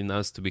suddenly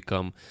wants to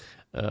become,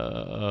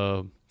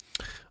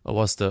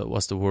 what's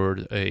the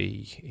word?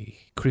 A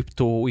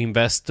crypto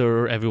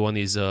investor. Everyone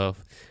is a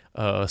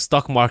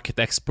stock market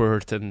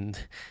expert, and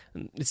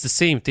it's the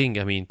same thing.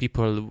 I mean,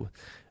 people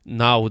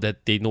now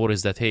that they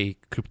notice that, hey,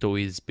 crypto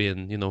has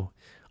been,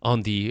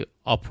 on the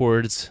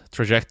upwards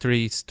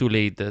trajectory, it's too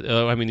late.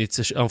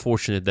 It's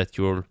unfortunate that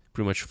you're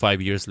pretty much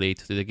 5 years late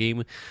to the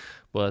game.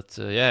 But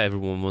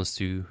everyone wants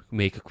to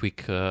make a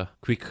quick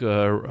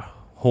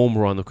home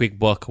run, a quick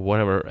buck, or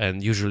whatever.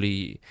 And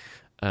usually,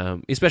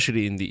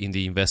 especially in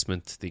the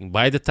investment thing,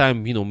 by the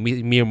time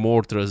mere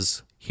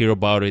mortals hear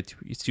about it,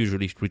 it's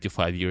usually 3 to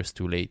 5 years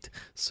too late.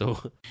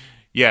 So.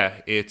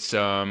 Yeah, it's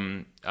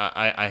I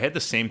had the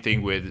same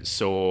thing with,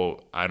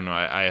 so I don't know,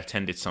 I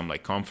attended some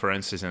like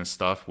conferences and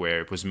stuff where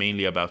it was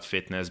mainly about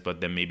fitness,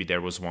 but then maybe there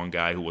was one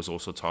guy who was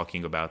also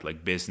talking about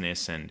like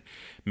business and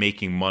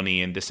making money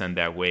in this and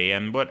that way.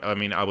 And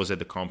I was at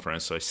the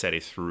conference, so I said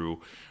it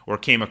through or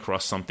came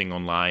across something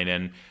online,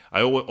 and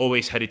I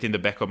always had it in the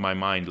back of my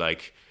mind,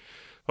 like,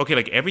 okay,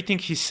 like everything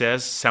he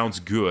says sounds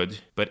good,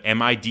 but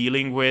am I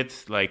dealing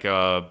with like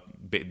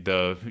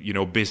the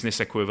business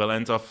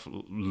equivalent of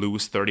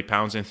lose 30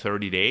 pounds in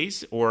 30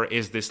 days, or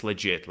is this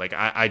legit? Like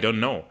I don't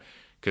know,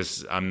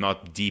 because I'm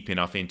not deep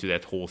enough into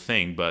that whole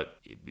thing. But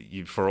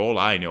for all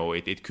I know,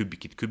 it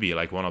could be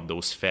like one of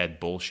those fad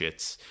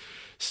bullshits.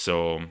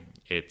 So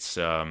it's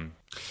man,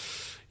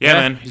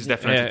 he's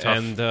definitely tough.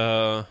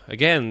 And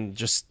again,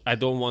 just I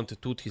don't want to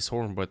toot his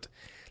horn, but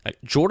like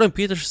Jordan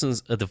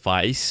Peterson's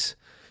advice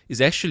is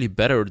actually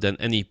better than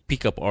any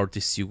pickup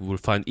artist you will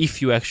find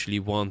if you actually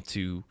want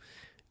to,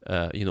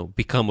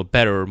 become a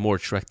better, more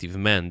attractive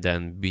man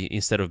than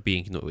instead of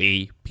being,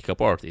 a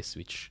pickup artist,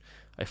 which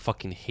I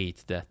fucking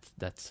hate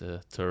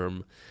that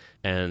term.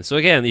 And so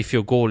again, if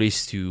your goal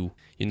is to,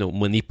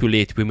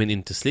 manipulate women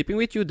into sleeping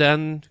with you,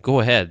 then go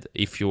ahead.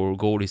 If your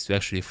goal is to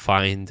actually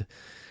find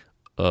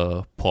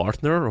a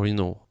partner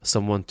or,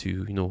 someone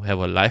to, have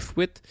a life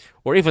with,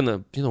 or even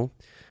a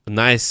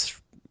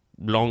nice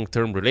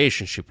long-term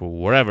relationship or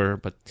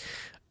whatever,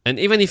 and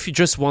even if you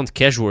just want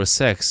casual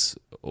sex,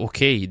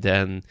 okay,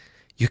 then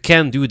you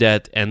can do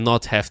that and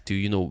not have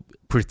to,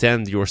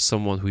 pretend you're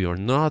someone who you're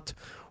not,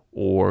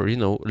 or,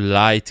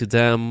 lie to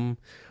them,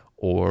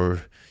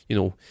 or,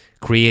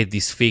 create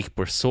this fake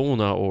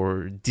persona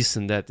or this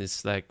and that.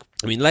 It's like,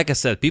 like I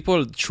said,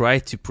 people try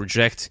to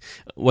project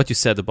what you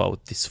said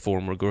about this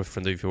former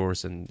girlfriend of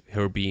yours and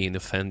her being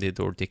offended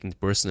or taking it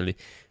personally.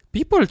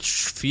 People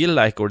feel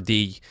like, or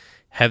they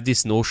have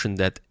this notion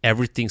that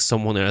everything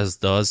someone else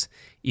does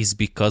is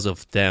because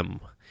of them.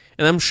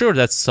 And I'm sure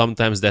that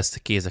sometimes that's the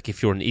case. Like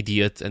if you're an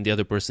idiot and the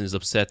other person is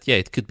upset, yeah,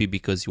 it could be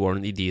because you are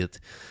an idiot.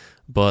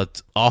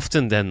 But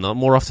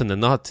more often than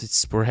not,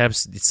 it's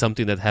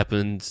something that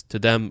happened to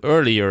them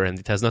earlier and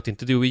it has nothing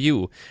to do with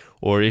you.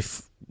 Or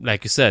if,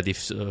 like you said,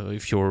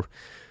 if your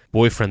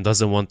boyfriend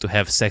doesn't want to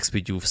have sex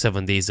with you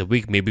 7 days a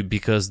week, maybe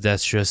because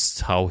that's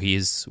just how he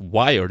is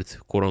wired,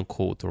 quote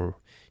unquote, or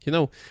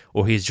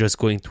or he's just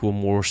going through a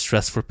more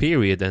stressful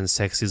period and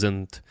sex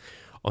isn't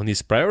on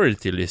his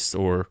priority list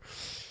or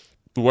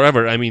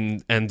whatever.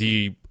 And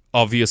the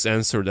obvious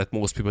answer that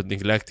most people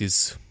neglect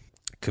is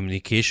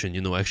communication,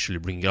 actually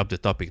bringing up the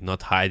topic,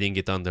 not hiding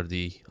it under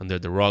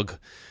the rug,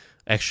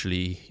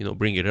 actually,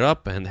 bringing it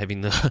up and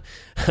having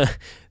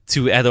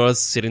two adults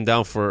sitting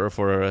down for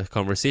a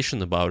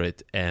conversation about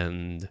it.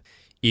 And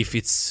if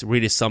it's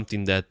really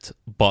something that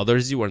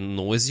bothers you or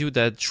annoys you,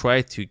 then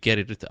try to get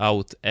it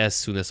out as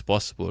soon as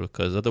possible,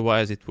 because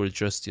otherwise it will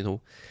just,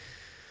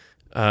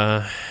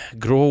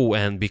 grow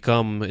and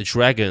become a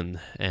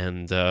dragon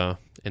and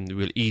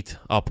will eat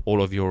up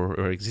all of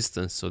your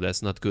existence. So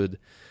that's not good.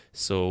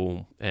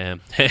 So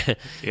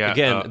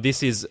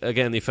this is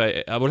again. If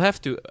I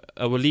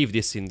will leave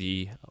this in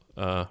the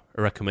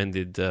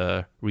recommended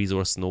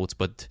resource notes.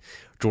 But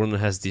Jordan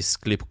has this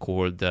clip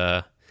called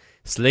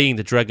 "Slaying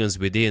the Dragons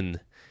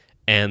Within."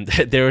 And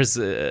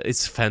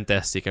it's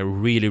fantastic. I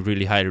really,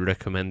 really highly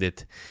recommend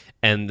it.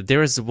 And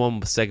there is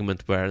one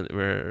segment where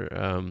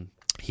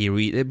he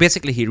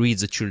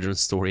reads a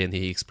children's story and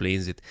he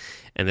explains it.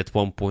 And at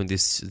one point,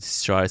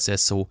 this child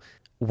says, "So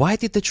why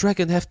did the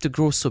dragon have to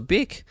grow so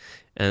big?"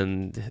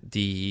 And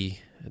the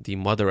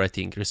mother, I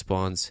think,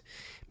 responds,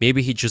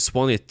 "Maybe he just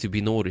wanted to be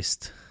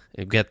noticed,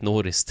 get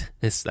noticed."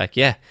 It's like,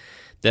 yeah.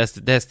 That's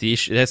the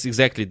issue. That's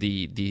exactly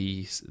the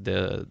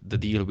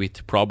deal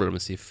with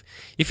problems.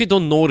 If you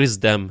don't notice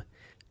them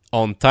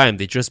on time,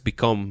 they just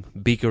become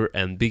bigger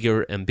and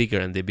bigger and bigger,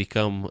 and they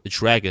become a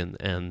dragon.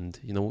 And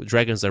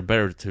dragons are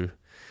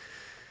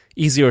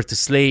easier to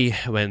slay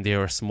when they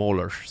are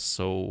smaller.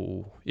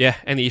 So yeah,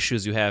 any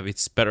issues you have,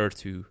 it's better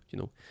to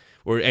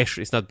or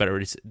actually it's not better.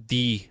 It's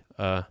the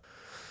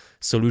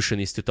solution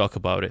is to talk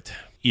about it.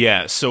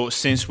 Yeah, so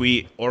since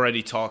we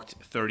already talked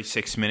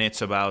 36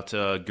 minutes about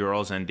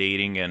girls and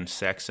dating and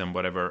sex and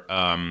whatever,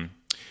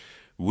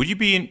 would you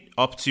be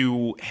up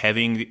to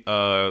having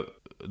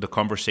the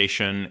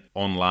conversation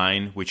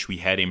online, which we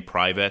had in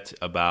private,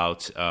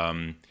 about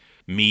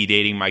me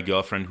dating my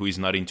girlfriend who is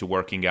not into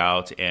working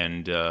out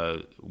and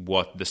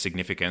what the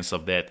significance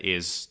of that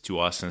is to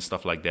us and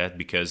stuff like that?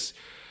 Because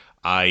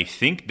I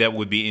think that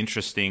would be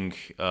interesting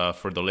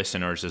for the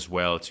listeners as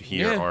well to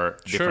hear our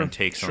different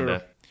takes on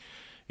that.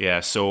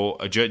 Yeah, so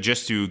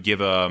just to give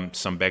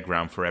some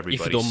background for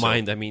everybody. If you don't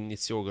mind,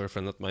 it's your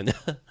girlfriend, not mine.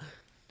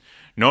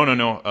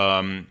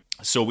 No.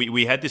 So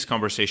we had this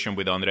conversation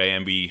with Andre,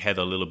 and we had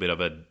a little bit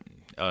of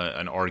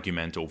an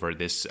argument over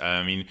this.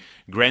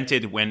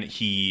 Granted, when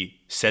he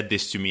said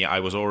this to me, I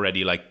was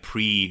already like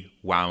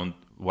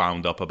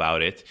wound up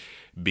about it,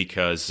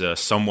 because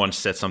someone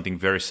said something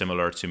very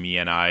similar to me,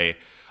 and I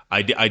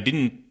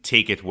didn't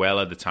take it well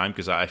at the time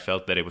because I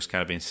felt that it was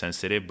kind of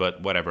insensitive,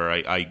 but whatever,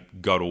 I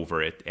got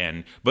over it.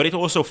 But it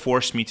also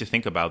forced me to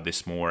think about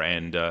this more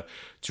and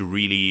to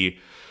really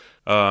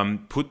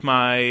put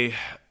my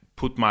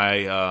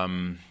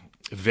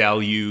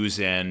values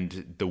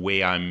and the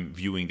way I'm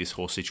viewing this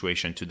whole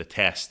situation to the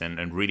test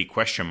and really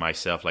question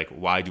myself, like,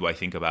 why do I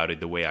think about it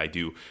the way I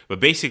do?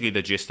 But basically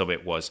the gist of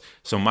it was,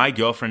 so my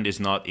girlfriend is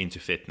not into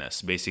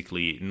fitness,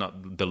 basically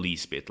not the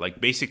least bit. Like,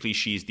 basically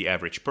she's the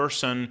average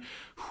person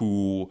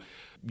who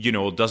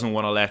doesn't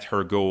want to let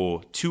her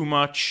go too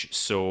much,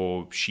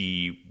 so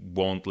she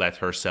won't let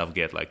herself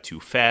get like too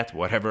fat,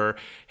 whatever,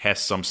 has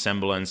some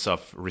semblance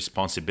of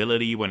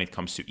responsibility when it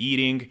comes to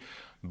eating,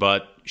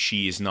 but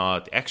she is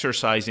not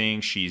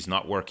exercising, she's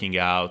not working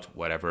out,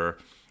 whatever.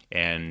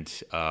 And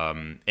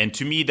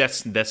to me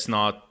that's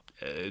not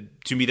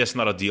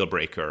a deal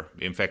breaker.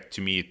 In fact,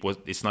 to me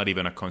it's not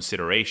even a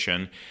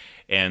consideration.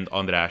 And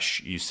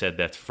András, you said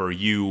that for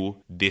you,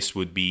 this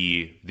would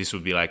be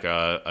like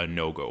a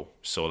no-go.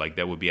 So like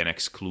that would be an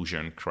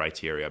exclusion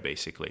criteria,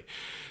 basically.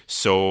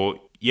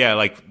 So yeah,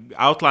 like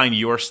outline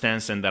your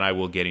stance, and then I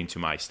will get into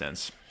my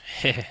stance.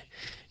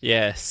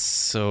 Yes.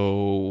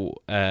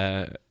 So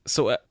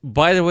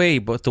by the way,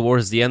 but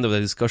towards the end of the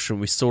discussion,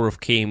 we sort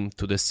of came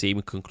to the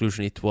same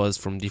conclusion. It was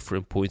from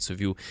different points of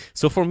view.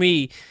 So for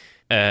me,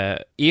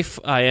 if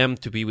I am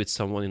to be with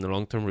someone in a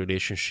long-term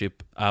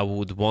relationship, I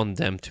would want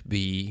them to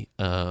be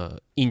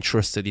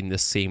interested in the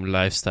same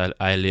lifestyle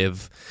I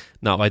live.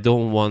 Now, I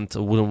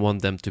wouldn't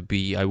want them to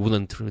be, I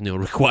wouldn't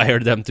require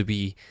them to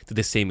be to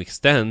the same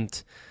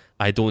extent.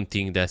 I don't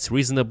think that's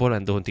reasonable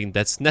and don't think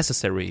that's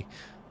necessary.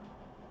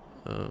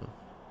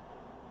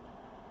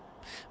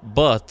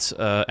 But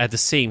at the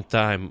same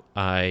time,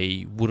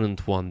 I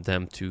wouldn't want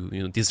them to,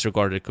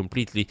 disregard it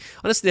completely.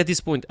 Honestly, at this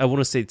point, I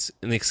wouldn't say it's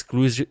an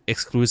exclusive.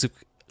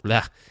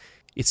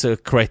 It's a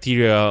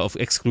criteria of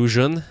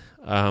exclusion,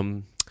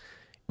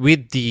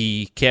 with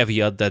the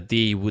caveat that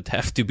they would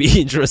have to be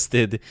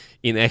interested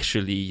in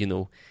actually,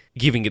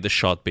 giving it a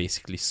shot,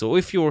 basically. So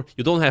if you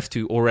don't have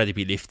to already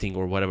be lifting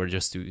or whatever,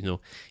 just to,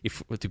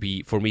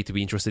 for me to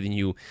be interested in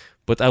you.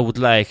 But I would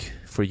like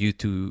for you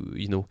to,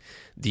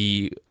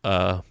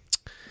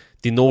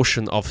 the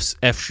notion of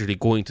actually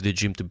going to the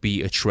gym to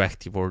be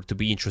attractive or to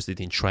be interested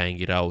in trying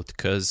it out.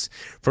 Because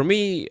for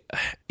me,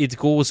 it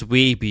goes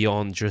way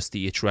beyond just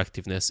the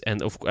attractiveness.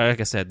 And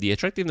like I said, the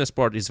attractiveness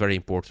part is very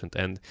important.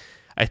 And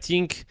I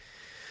think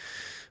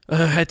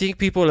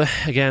people,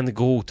 again,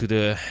 go to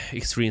the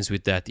extremes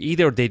with that.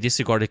 Either they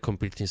disregard it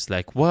completely, it's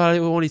like,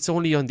 well, it's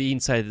only on the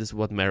inside is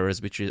what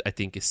matters, which I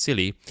think is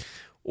silly.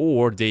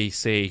 Or they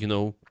say,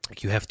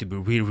 you have to be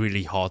really,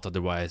 really hot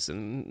otherwise.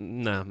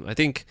 And no, I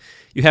think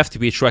you have to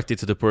be attracted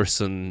to the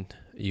person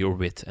you're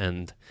with,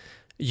 and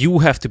you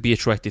have to be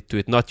attracted to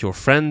it, not your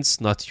friends,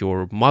 not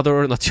your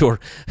mother, not your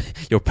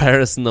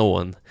parents, no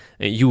one.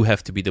 And you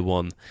have to be the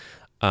one.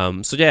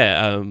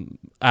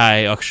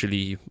 I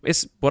actually,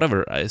 it's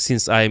whatever.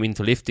 Since I'm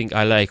into lifting,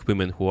 I like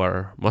women who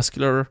are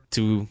muscular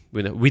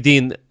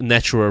within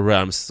natural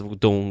realms. So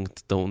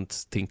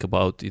don't think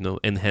about,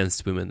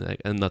 enhanced women.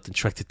 I'm not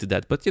attracted to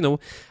that. But, I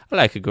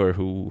like a girl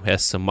who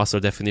has some muscle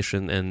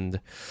definition and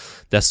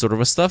that sort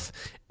of stuff.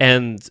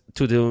 And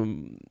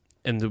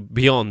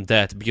beyond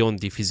that, beyond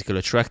the physical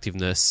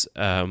attractiveness,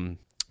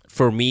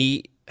 for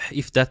me,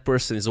 if that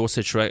person is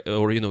also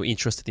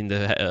interested in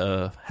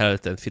the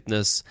health and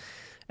fitness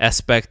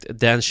aspect,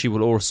 then she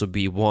will also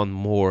be one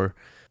more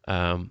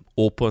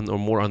open or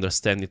more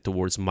understanding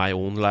towards my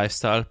own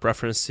lifestyle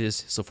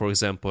preferences. So, for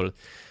example,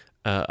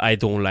 I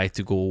don't like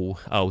to go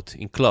out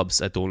in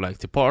clubs. I don't like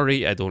to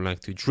party. I don't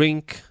like to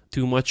drink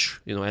too much.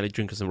 I like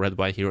drink some red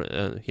wine here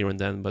and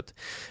then, but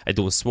I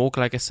don't smoke,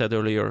 like I said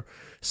earlier.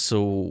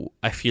 So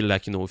I feel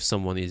like, if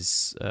someone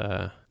is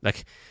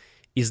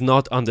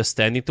not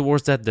understanding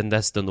towards that, then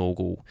that's the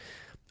no-go.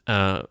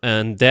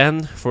 And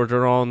then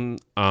further on,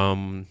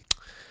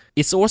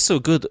 it's also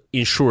good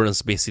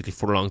insurance, basically,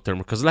 for long term.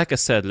 Because like I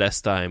said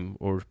last time,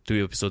 or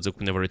 2 episodes ago,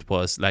 whenever it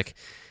was, like,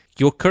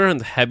 your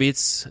current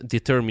habits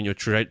determine your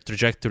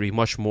trajectory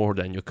much more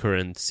than your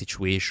current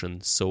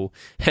situation. So,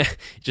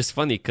 just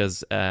funny,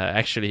 because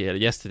actually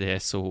yesterday I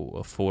saw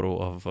a photo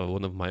of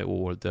one of my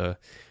old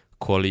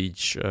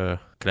college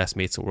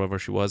classmates, or wherever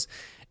she was.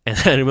 And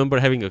I remember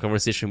having a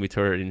conversation with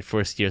her in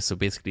first year, so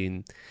basically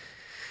in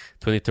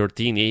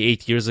 2013,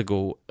 8 years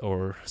ago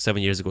or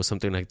 7 years ago,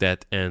 something like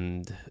that.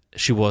 And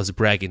she was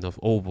bragging of,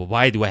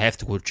 why do I have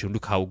to go to gym?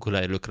 Look how good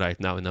I look right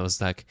now. And I was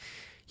like,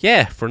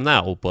 yeah, for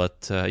now.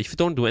 But if you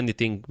don't do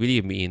anything,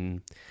 believe me,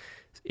 in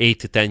 8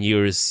 to 10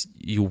 years,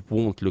 you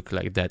won't look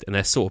like that. And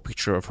I saw a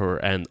picture of her,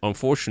 and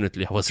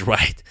unfortunately, I was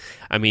right.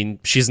 I mean,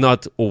 she's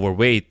not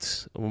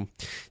overweight.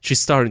 She's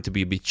starting to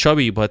be a bit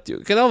chubby, but you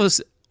can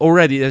always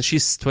already, and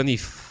she's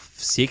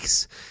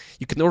 26,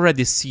 you can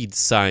already see the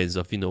signs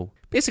of,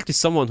 basically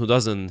someone who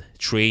doesn't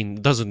train,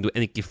 doesn't do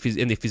any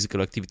physical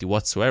activity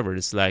whatsoever.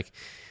 It's like,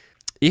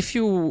 if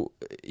you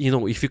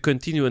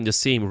continue on the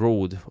same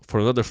road for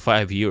another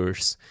 5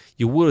 years,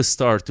 you will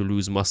start to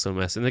lose muscle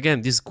mass. And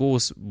again, this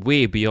goes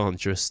way beyond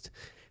just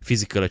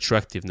physical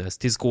attractiveness.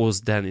 This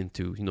goes then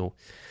into,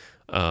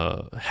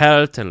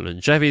 health and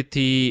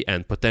longevity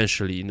and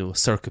potentially,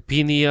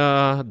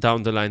 sarcopenia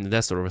down the line and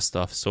that sort of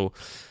stuff. So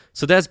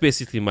that's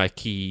basically my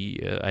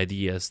key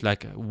ideas.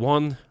 Like,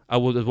 one, I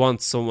would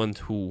want someone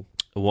who,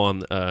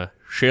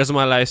 shares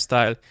my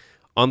lifestyle,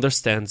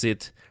 understands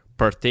it,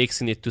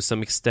 partakes in it to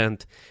some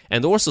extent,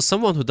 and also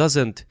someone who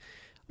doesn't,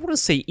 I wouldn't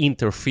say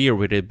interfere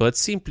with it, but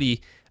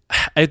simply,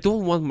 I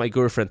don't want my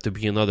girlfriend to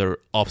be another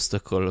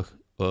obstacle,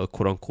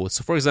 quote unquote.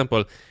 So, for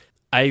example,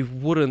 I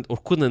wouldn't or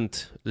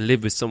couldn't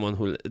live with someone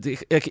who,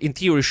 like, in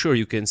theory, sure,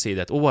 you can say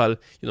that, oh, well,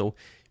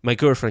 my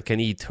girlfriend can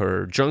eat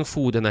her junk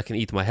food and I can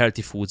eat my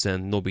healthy foods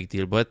and no big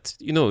deal. But,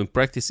 in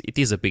practice, it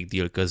is a big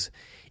deal because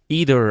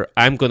either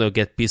I'm going to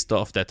get pissed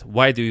off that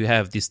why do you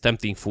have this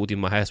tempting food in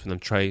my house when I'm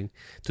trying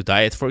to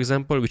diet, for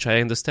example, which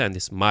I understand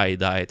is my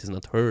diet, is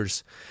not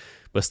hers,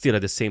 but still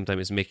at the same time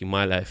is making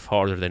my life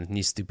harder than it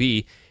needs to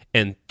be.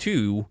 And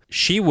two,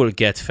 she will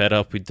get fed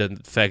up with the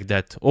fact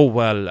that, oh,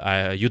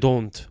 well, you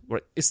don't,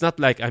 it's not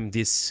like I'm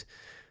this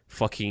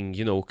fucking,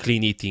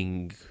 clean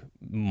eating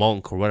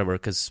monk or whatever,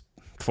 because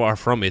far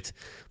from it.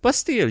 But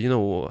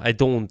still, I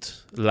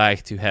don't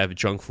like to have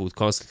junk food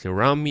constantly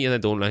around me, and I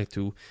don't like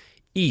to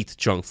eat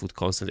junk food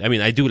constantly. I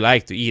mean, I do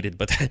like to eat it,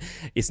 but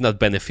it's not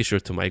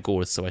beneficial to my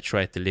goals, so I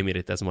try to limit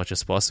it as much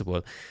as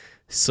possible.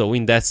 So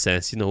in that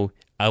sense,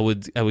 I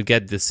would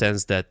get the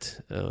sense that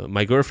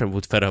my girlfriend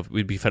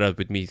would be fed up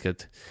with me.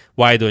 That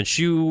why don't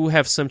you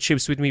have some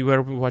chips with me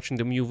while we're watching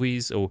the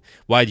movies? Or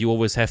why do you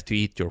always have to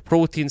eat your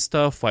protein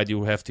stuff? Why do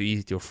you have to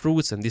eat your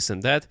fruits and this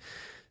and that?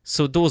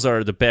 So those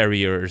are the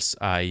barriers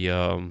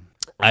I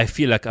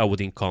feel like I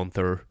would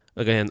encounter.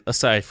 Again,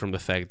 aside from the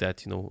fact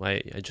that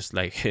I just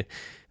like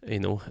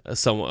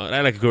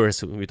I like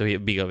girls with a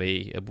big of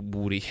a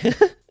booty.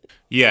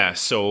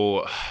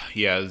 So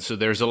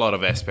there's a lot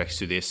of aspects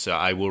to this.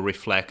 I will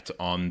reflect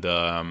on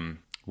the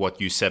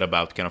what you said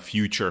about kind of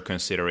future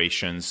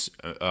considerations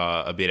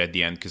a bit at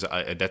the end, because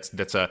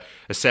that's a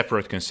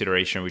separate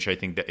consideration, which I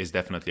think that is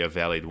definitely a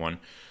valid one.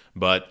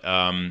 But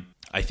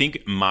I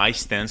think my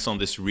stance on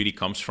this really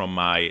comes from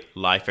my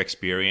life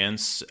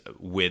experience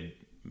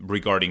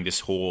regarding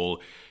this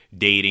whole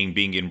dating,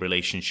 being in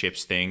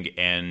relationships thing,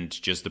 and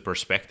just the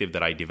perspective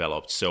that I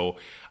developed. So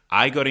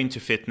I got into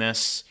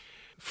fitness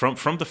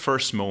from the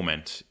first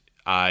moment.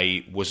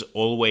 I was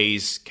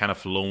always kind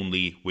of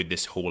lonely with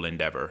this whole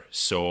endeavor.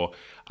 So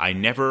I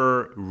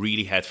never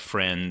really had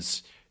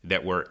friends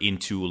that were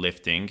into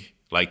lifting.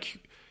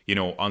 Like,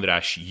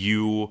 Andras,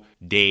 you,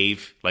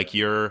 Dave, like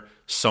you're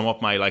some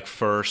of my like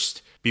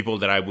first people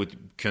that I would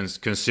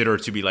consider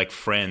to be like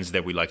friends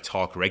that we like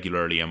talk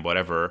regularly and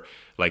whatever,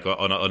 like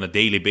on a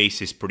daily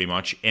basis pretty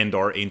much, and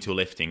are into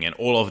lifting. And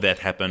all of that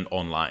happened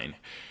online.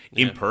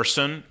 Yeah. In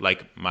person,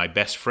 like my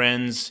best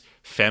friends,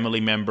 family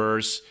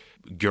members,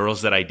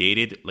 girls that I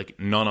dated, like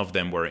none of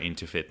them were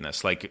into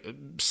fitness. Like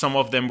some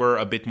of them were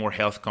a bit more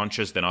health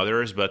conscious than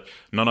others, but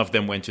none of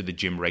them went to the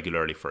gym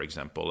regularly, for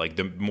example. Like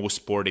the most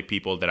sporty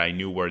people that I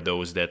knew were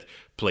those that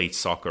played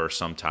soccer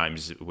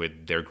sometimes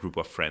with their group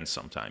of friends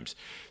sometimes.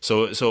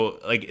 So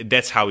like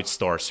that's how it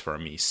starts for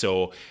me.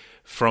 So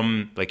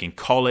from like in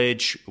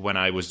college, when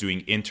I was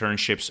doing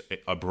internships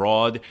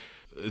abroad,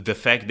 the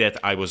fact that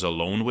I was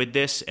alone with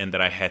this and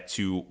that I had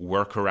to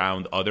work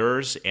around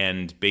others,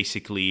 and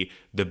basically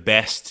the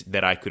best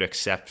that I could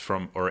expect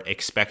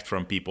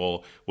from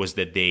people was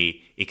that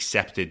they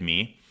accepted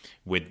me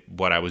with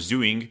what I was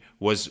doing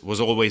was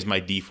always my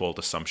default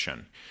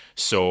assumption.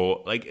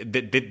 So like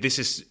this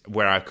is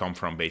where I come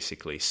from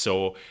basically.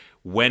 So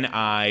when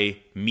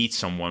I meet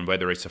someone,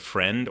 whether it's a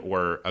friend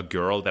or a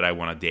girl that I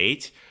want to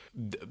date,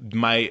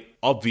 my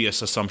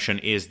obvious assumption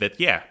is that,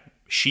 yeah,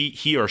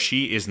 he or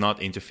she is not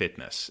into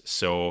fitness.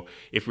 So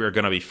if we're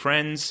going to be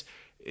friends,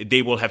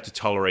 they will have to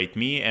tolerate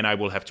me and I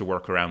will have to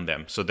work around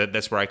them. So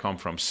that's where I come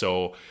from.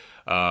 So,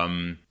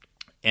 and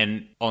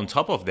on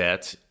top of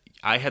that,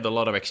 I had a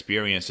lot of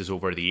experiences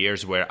over the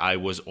years where I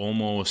was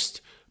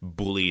almost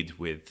bullied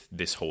with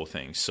this whole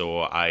thing.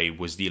 So I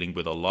was dealing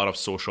with a lot of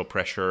social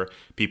pressure,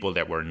 people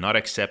that were not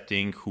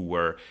accepting, who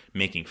were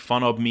making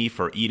fun of me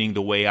for eating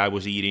the way I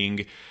was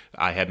eating.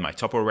 I had my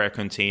Tupperware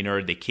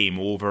container. They came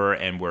over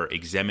and were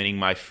examining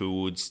my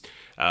foods.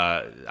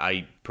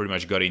 I pretty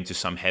much got into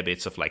some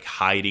habits of like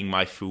hiding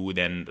my food,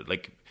 and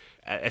like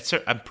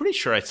I'm pretty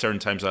sure at certain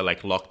times I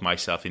like locked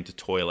myself into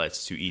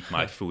toilets to eat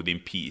my food in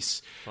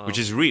peace. Wow. which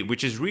is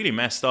really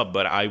messed up.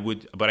 But I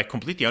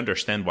completely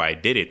understand why I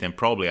did it, and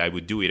probably I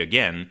would do it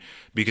again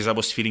because I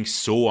was feeling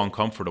so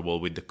uncomfortable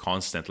with the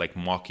constant like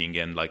mocking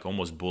and like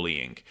almost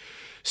bullying.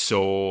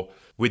 So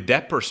with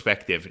that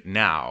perspective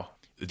now,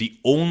 the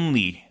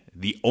only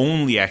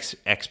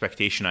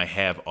expectation I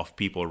have of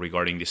people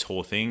regarding this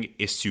whole thing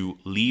is to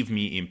leave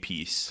me in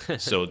peace.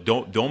 So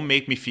don't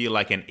make me feel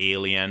like an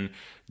alien.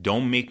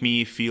 Don't make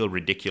me feel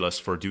ridiculous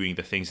for doing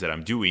the things that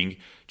I'm doing.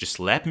 Just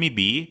let me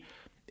be.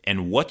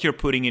 And what you're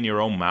putting in your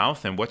own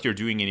mouth and what you're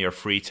doing in your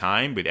free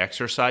time with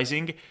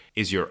exercising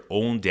is your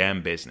own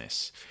damn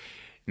business.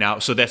 Now,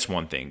 so that's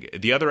one thing.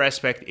 The other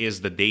aspect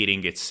is the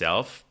dating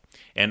itself.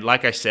 And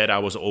like I said, I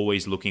was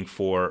always looking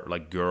for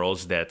like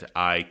girls that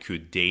I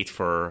could date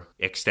for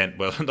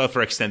not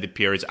for extended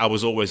periods. I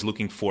was always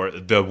looking for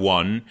the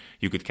one.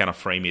 You could kind of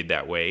frame it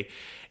that way.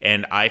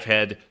 And I've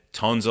had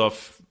tons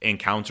of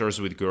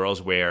encounters with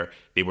girls where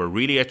they were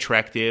really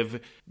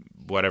attractive,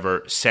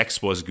 whatever,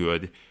 sex was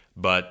good,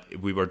 but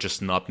we were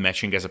just not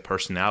matching as a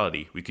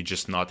personality. We could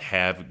just not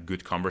have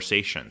good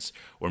conversations.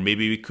 Or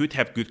maybe we could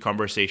have good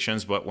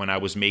conversations, but when I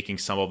was making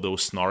some of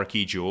those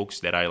snarky jokes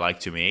that I like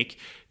to make,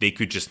 they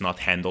could just not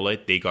handle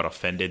it. They got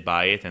offended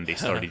by it and they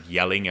started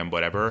yelling and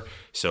whatever.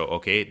 So,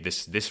 okay,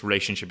 this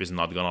relationship is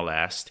not gonna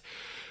last.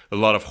 A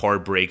lot of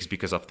heartbreaks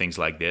because of things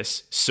like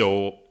this.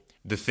 So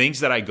the things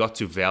that I got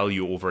to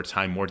value over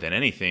time more than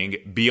anything,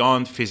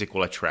 beyond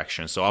physical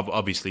attraction. So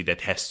obviously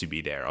that has to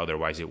be there.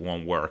 Otherwise it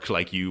won't work.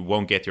 Like, you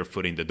won't get your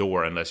foot in the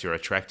door unless you're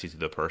attracted to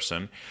the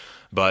person.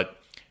 But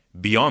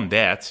beyond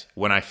that,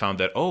 when I found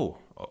that, oh,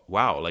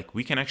 wow, like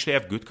we can actually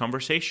have good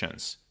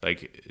conversations.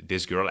 Like,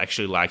 this girl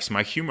actually likes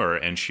my humor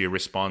and she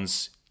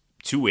responds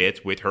to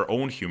it with her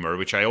own humor,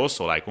 which I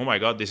also like. Oh my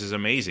God, this is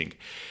amazing.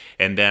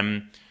 And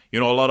then, a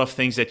lot of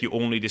things that you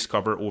only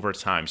discover over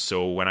time.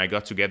 So when I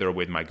got together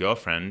with my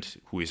girlfriend,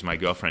 who is my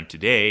girlfriend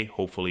today,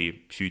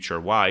 hopefully future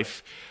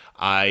wife,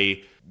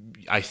 I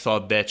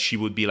thought that she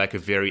would be like a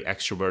very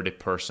extroverted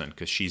person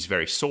because she's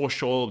very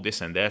social,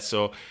 this and that.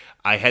 So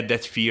I had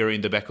that fear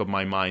in the back of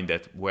my mind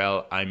that,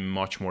 well, I'm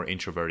much more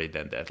introverted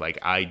than that. Like,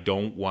 I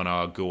don't want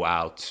to go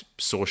out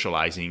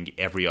socializing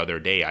every other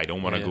day. I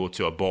don't want to go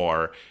to a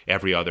bar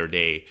every other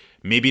day,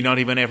 maybe not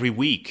even every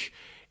week.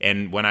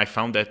 And when I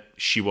found that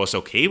she was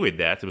okay with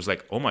that, it was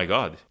like, oh my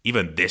God,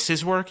 even this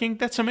is working?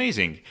 That's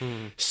amazing.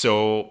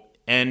 So,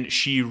 and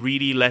she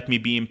really let me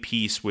be in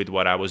peace with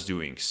what I was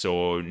doing.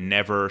 So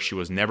she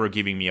was never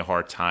giving me a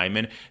hard time.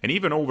 And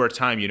even over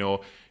time,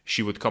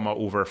 she would come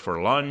over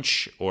for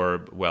lunch,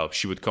 or, well,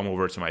 she would come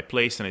over to my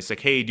place and it's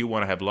like, hey, do you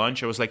want to have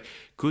lunch? I was like,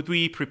 could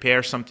we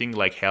prepare something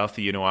like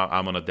healthy?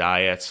 I'm on a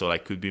diet. So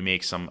like, could we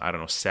make some, I don't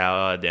know,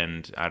 salad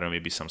and I don't know,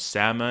 maybe some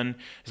salmon?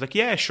 It's like,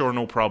 yeah, sure,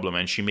 no problem.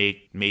 And she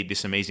made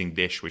this amazing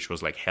dish, which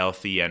was like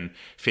healthy and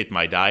fit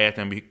my diet.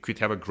 And we could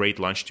have a great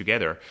lunch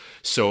together.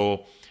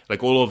 So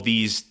like all of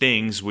these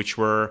things, which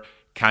were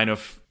kind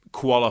of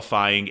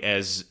qualifying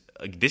as,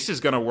 this is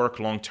going to work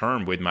long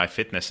term with my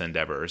fitness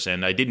endeavors.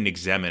 And I didn't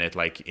examine it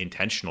like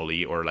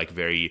intentionally or like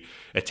very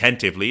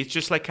attentively. It's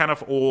just like kind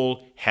of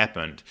all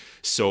happened.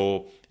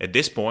 So at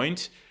this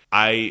point,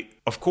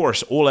 of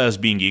course, all else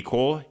being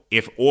equal,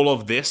 if all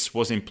of this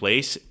was in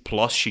place,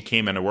 plus she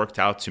came and worked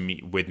out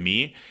with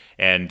me,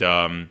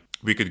 and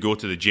we could go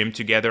to the gym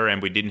together,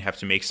 and we didn't have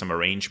to make some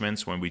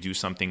arrangements when we do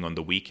something on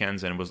the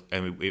weekends, and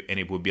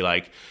it would be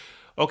like,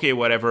 okay,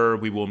 whatever,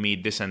 we will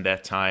meet this and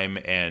that time,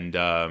 and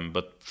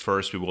but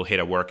first we will hit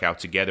a workout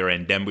together,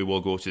 and then we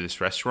will go to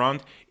this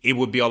restaurant. It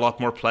would be a lot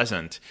more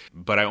pleasant.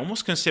 But I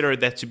almost consider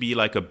that to be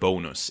like a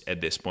bonus at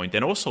this point.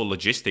 And also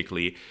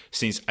logistically,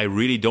 since I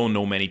really don't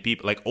know many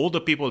people, like all the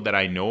people that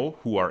I know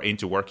who are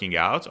into working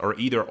out are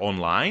either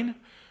online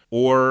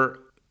or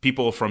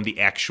people from the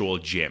actual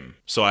gym.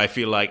 So I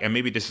feel like, and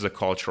maybe this is a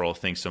cultural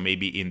thing, so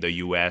maybe in the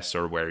US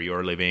or where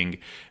you're living,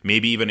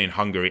 maybe even in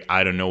Hungary,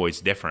 I don't know,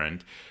 it's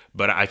different.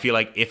 But I feel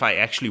like if I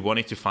actually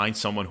wanted to find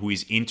someone who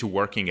is into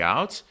working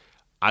out,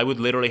 I would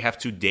literally have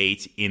to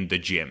date in the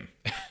gym,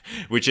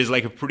 which is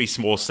like a pretty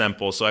small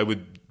sample. So I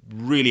would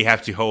really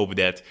have to hope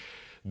that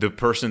the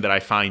person that I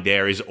find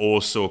there is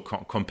also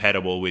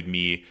compatible with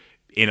me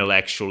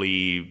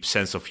intellectually,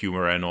 sense of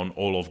humor, and on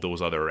all of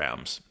those other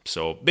realms.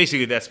 So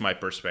basically that's my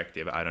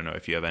perspective. I don't know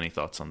if you have any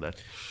thoughts on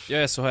that.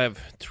 Yeah, so I have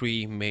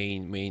three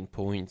main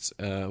points.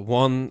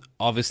 One,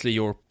 obviously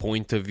your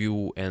point of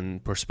view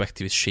and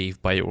perspective is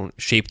shaped by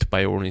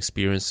your own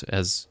experience,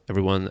 as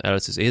everyone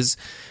else's is.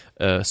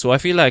 So I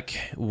feel like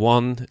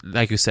one,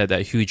 like you said,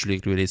 I hugely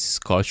agree, is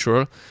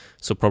cultural.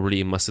 So probably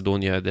in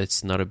Macedonia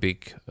that's not a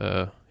big,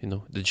 the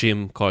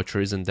gym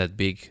culture isn't that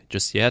big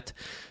just yet.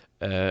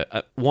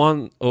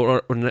 One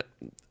or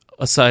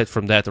aside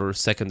from that, or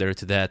secondary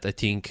to that, I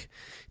think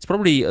it's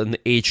probably an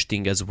age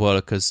thing as well,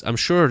 because I'm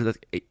sure that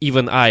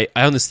even I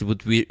honestly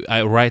would be.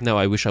 Right now,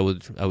 I wish I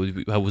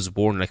was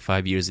born like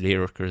 5 years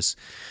later, because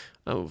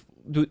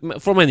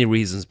for many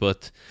reasons,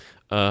 but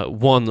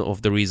one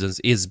of the reasons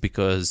is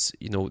because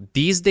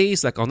these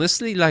days, like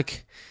honestly,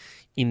 like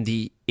in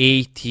the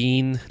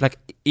 18, like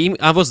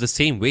I was the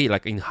same way.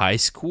 Like in high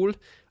school,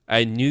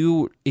 I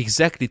knew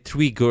exactly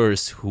 3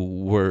 girls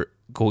who were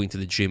going to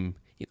the gym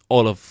in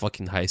all of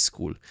fucking high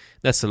school.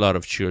 That's a lot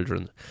of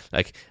children.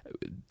 Like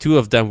 2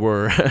 of them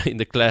were in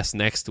the class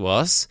next to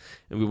us,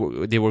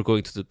 and they were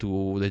going to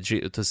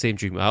the same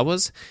gym I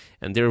was,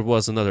 and there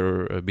was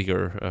another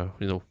bigger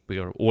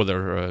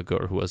older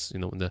girl who was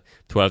in the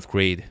 12th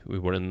grade. We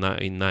were in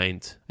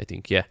 9th, I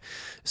think. Yeah,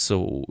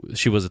 so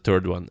she was the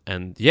third one,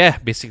 and yeah,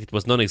 basically it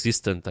was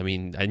non-existent. I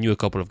mean, I knew a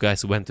couple of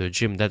guys who went to the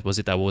gym. That was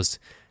it. I was,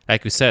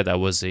 like you said, I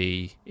was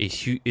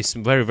it's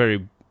very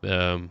very.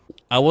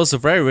 I was a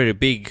very, very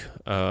big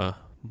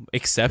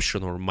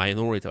exception or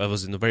minority. I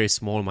was in a very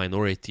small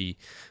minority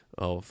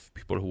of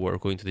people who were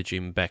going to the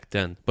gym back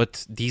then.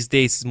 But these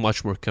days it's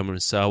much more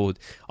common. So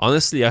I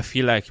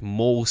feel like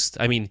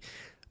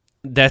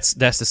that's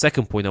the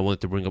second point I wanted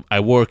to bring up. I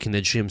work in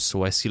a gym,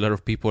 so I see a lot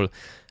of people,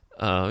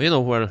 a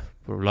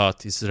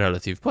lot is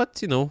relative,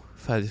 but,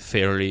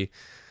 fairly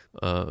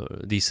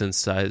decent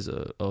size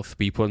of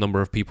people,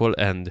 number of people.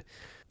 And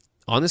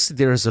honestly,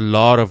 there's a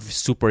lot of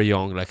super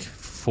young, like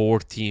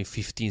 14,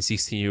 15,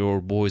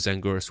 16-year-old boys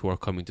and girls who are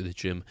coming to the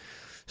gym.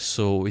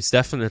 So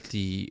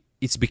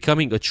it's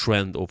becoming a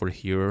trend over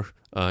here,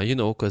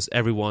 because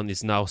everyone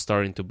is now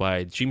starting to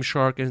buy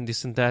Gymshark and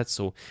this and that.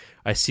 So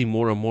I see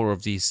more and more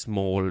of these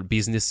small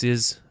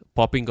businesses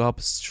popping up,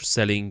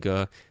 selling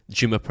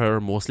gym apparel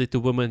mostly to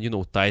women,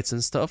 tights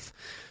and stuff.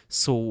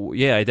 So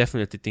yeah, I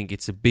definitely think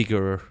it's a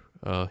bigger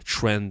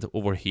trend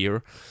over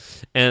here.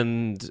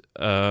 And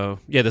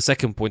the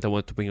second point I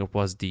want to bring up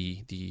was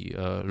the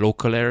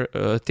local air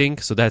thing.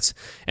 So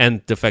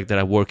and the fact that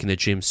I work in a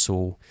gym.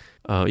 So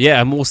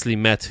I mostly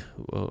met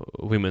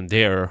women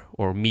there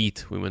or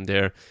meet women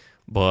there,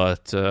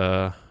 but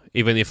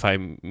even if I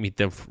meet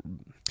them,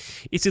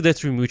 it's either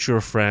through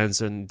mutual friends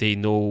and they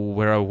know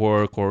where I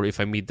work, or if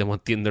I meet them on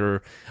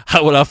Tinder,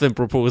 I will often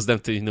propose them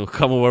to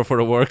come over for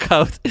a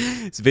workout.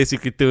 It's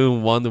basically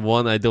 2 in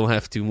 1. I don't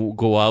have to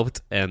go out,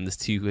 and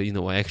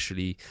to I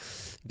actually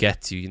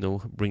get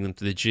to bring them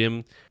to the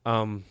gym.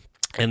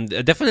 And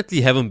I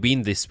definitely haven't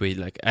been this way.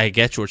 Like, I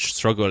get your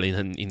struggle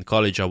in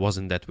college. I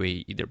wasn't that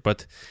way either.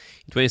 But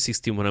in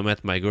 2016, when I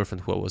met my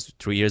girlfriend, who I was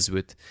 3 years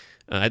with,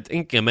 I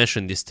think I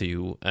mentioned this to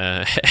you.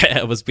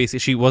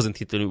 She wasn't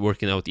into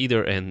working out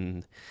either,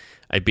 and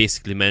I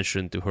basically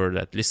mentioned to her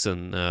that,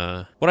 listen,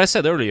 what I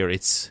said earlier,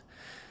 it's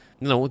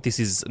this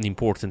is an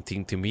important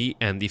thing to me,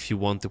 and if you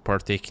want to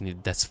partake in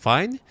it, that's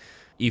fine.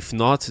 If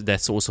not,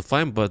 that's also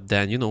fine, but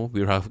then,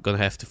 we're gonna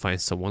have to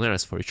find someone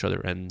else for each other.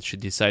 And she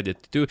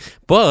decided to do.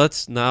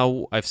 But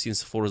now I've seen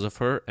some photos of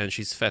her, and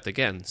she's fat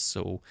again.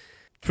 So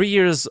 3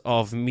 years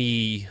of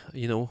me,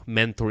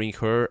 mentoring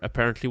her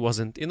apparently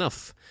wasn't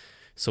enough.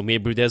 So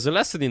maybe there's a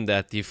lesson in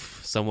that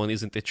if someone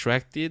isn't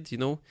attracted,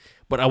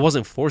 But I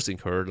wasn't forcing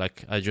her.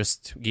 Like, I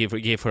just gave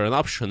her an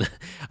option.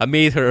 I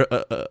made her,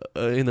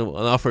 an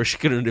offer she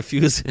couldn't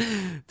refuse,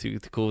 to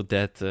quote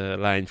that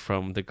line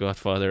from The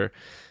Godfather.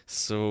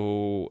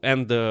 So,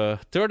 and the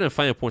third and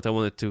final point I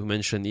wanted to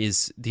mention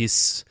is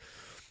these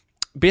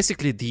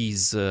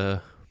I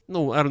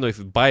don't know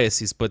if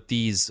biases, but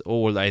these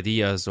old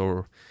ideas,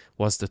 or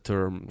what's the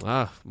term?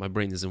 My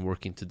brain isn't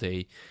working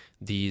today.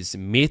 These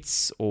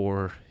myths,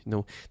 or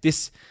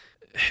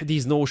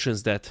these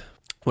notions that,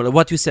 well,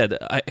 what you said,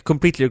 I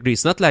completely agree.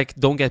 It's not like,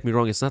 don't get me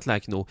wrong, it's not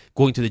like,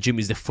 going to the gym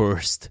is the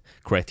first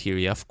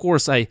criteria. Of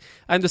course, I'm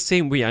the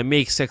same way. I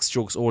make sex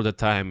jokes all the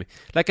time.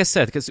 Like I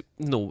said, because,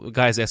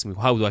 guys ask me,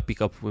 how do I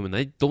pick up women?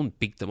 I don't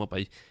pick them up.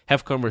 I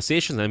have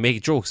conversations, I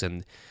make jokes,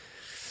 and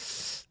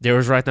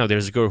there's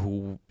a girl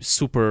who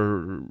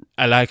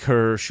I like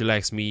her, she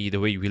likes me, the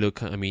way we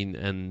look,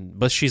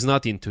 but she's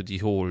not into the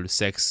whole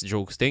sex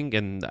jokes thing,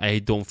 and I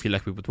don't feel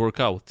like we would work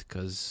out,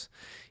 because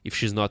if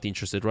she's not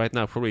interested right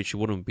now, probably she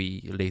wouldn't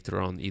be later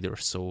on either.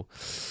 So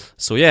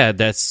yeah,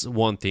 that's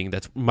one thing,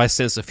 that my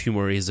sense of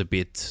humor is a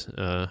bit,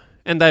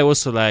 and I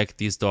also like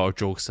these dark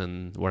jokes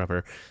and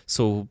whatever.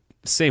 So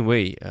same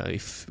way,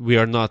 if we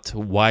are not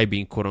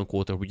vibing, quote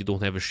unquote, or we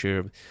don't have a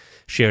shared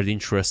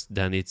interest,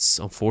 then it's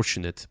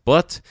unfortunate.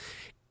 But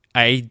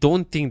I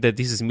don't think that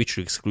this is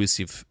mutually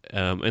exclusive.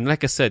 And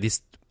like I said,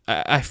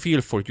 I feel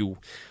for you,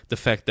 the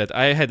fact that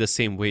I had the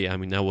same way. I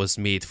was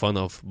made fun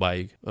of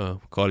by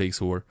colleagues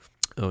who were,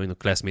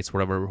 classmates,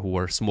 whatever, who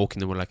were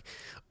smoking, and were like,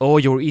 "Oh,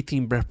 you're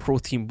eating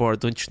protein bar.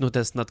 Don't you know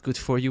that's not good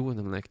for you?" And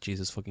I'm like,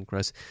 Jesus fucking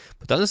Christ.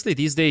 But honestly,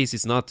 these days,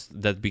 it's not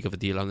that big of a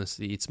deal,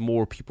 honestly. It's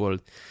more people...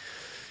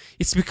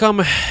 It's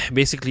become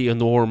basically a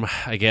norm,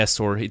 I guess,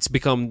 or it's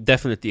become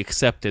definitely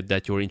accepted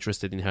that you're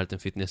interested in health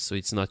and fitness. So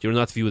you're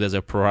not viewed as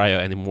a pariah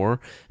anymore.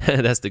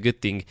 That's the good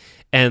thing.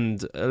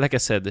 And like I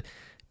said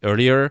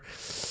earlier,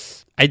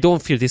 I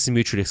don't feel this is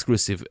mutually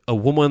exclusive. A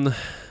woman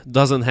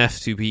doesn't have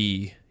to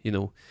be,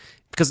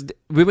 because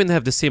women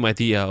have the same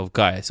idea of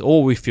guys.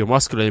 Oh, if you're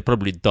muscular, you're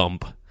probably dumb.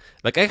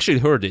 Like, I actually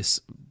heard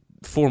this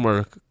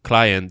former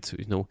client,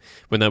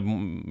 when I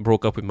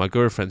broke up with my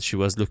girlfriend, she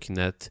was looking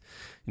at,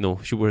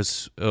 he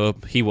was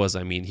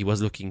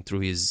looking through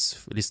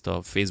his list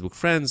of Facebook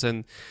friends,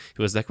 and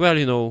he was like,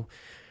 well,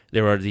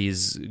 there are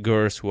these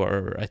girls who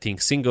are, I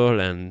think, single,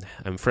 and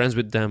I'm friends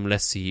with them.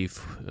 Let's see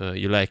if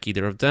you like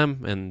either of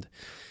them. And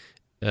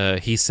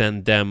he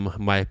sent them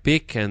my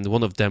pic, and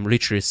one of them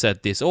literally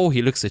said this: "Oh,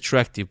 he looks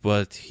attractive,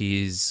 but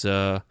he's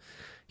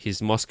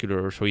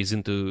muscular, so he's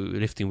into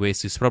lifting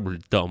weights. He's probably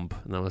dumb."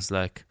 And I was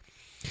like,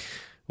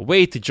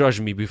 way to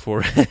judge me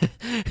before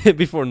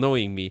before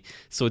knowing me.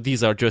 So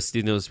these are just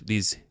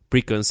these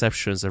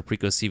preconceptions or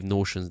preconceived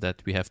notions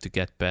that we have to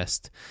get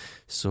past.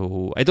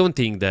 So I don't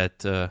think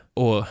that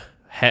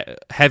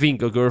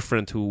having a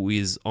girlfriend who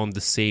is on the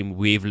same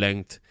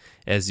wavelength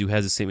as you,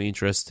 has the same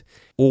interest,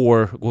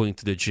 or going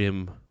to the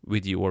gym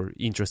with you, or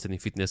interested in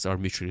fitness, are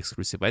mutually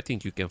exclusive. I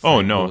think you can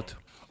find both.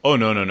 Oh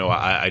no.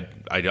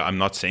 I'm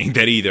not saying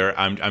that either.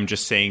 I'm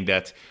just saying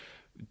that,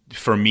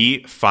 for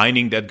me,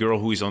 finding that girl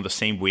who is on the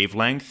same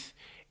wavelength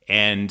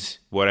and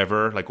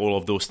whatever, like all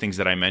of those things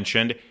that I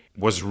mentioned,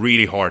 was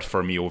really hard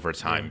for me over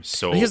time.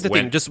 So here's the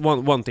thing, just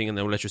one thing, and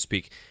I will let you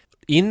speak.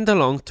 In the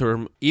long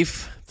term,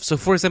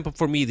 for example,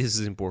 for me, this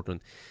is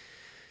important.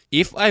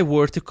 if I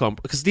were to come,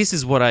 because this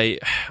is what I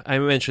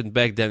mentioned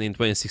back then in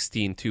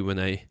 2016 too,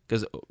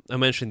 because I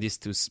mentioned this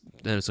to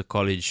there's a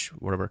college,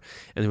 whatever,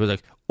 and he was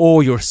like,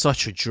 "Oh, you're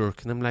such a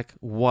jerk," and I'm like,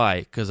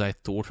 "Why?" Because I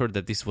told her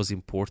that this was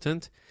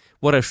important.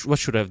 What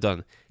should I have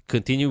done?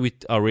 Continue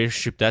with our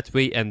relationship that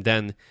way, and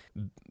then,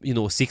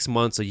 6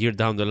 months, a year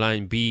down the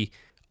line, be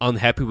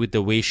unhappy with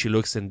the way she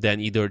looks and then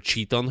either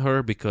cheat on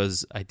her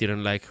because I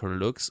didn't like her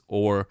looks,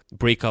 or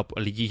break up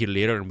a year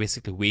later and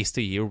basically waste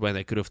a year when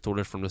I could have told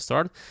her from the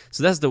start.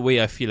 So that's the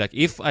way I feel like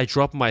if I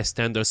drop my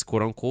standards,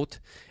 quote unquote,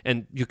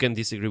 and you can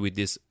disagree with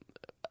this,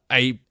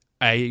 I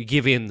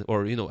give in,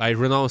 or I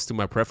renounce to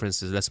my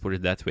preferences, let's put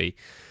it that way,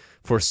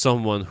 for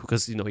someone,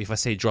 because if I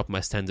say drop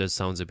my standards,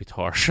 sounds a bit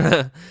harsh.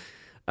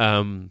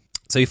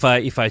 So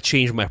if I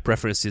change my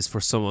preferences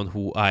for someone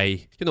who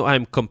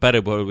I'm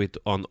compatible with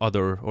on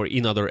other or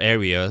in other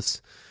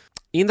areas,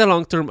 in the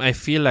long term, I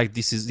feel like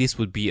this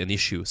would be an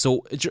issue.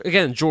 So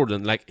again,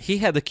 Jordan, like, he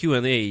had a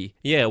Q&A.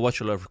 Yeah, I watch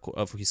a lot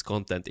of his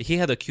content. He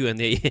had a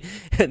Q&A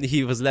and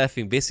he was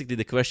laughing. Basically,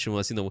 the question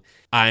was,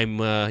 I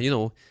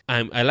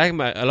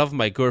love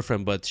my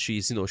girlfriend, but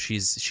she's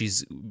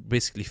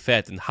basically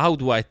fat, and how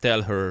do I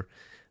tell her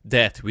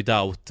that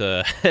without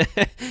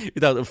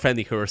without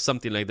offending her or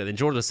something like that? And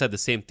Jordan said the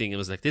same thing. It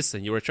was like,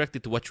 listen, you're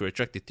attracted to what you're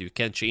attracted to. You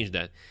can't change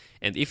that.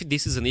 And if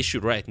this is an issue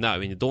right now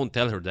and you don't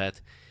tell her that,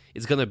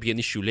 it's gonna be an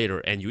issue later,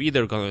 and you're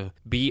either gonna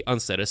be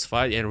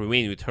unsatisfied and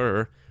remain with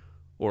her,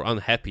 or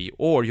unhappy,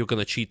 or you're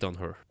gonna cheat on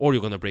her, or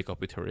you're gonna break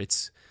up with her.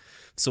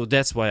 So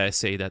that's why I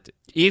say that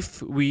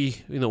if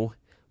we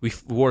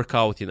work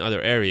out in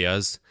other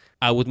areas,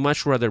 I would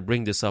much rather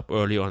bring this up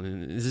early on.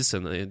 And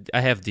listen,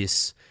 I have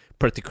this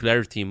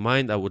particularity in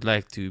mind. I would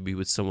like to be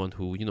with someone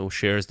who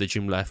shares the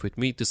gym life with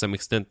me to some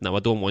extent. Now, I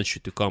don't want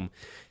you to come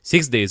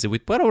 6 days a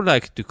week, but I would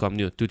like to come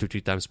 2 to 3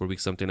 times per week,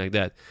 something like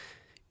that.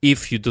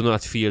 If you do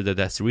not feel that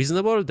that's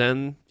reasonable,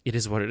 then it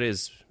is what it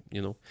is.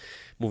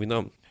 Moving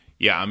on.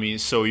 Yeah, I mean,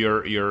 so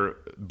you're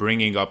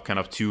bringing up kind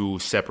of two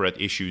separate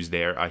issues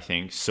there, I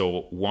think.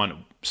 So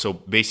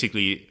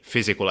basically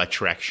physical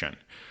attraction,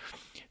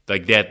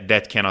 like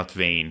that cannot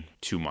wane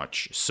too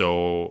much.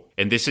 So,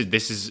 and this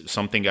is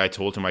something I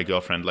told to my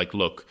girlfriend, like,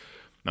 look,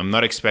 I'm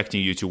not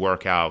expecting you to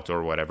work out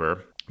or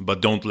whatever,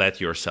 but don't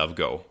let yourself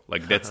go.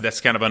 Like,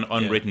 that's kind of an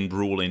unwritten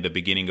rule in the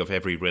beginning of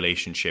every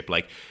relationship.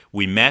 Like,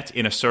 we met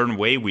in a certain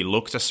way, we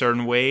looked a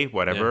certain way,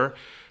 whatever.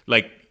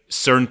 Like,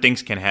 certain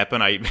things can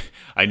happen.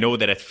 I know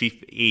that at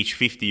age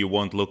 50 you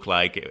won't look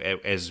like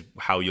as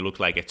how you look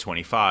like at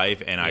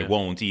 25, and I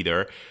won't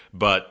either.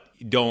 But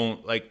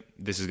don't, like,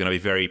 this is going to be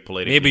very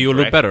politically maybe you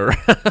look better.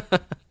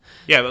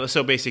 Yeah,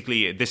 so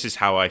basically, this is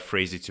how I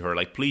phrase it to her.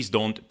 Like, please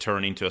don't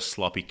turn into a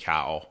sloppy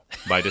cow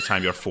by the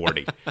time you're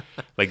 40.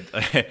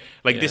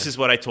 This is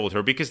what I told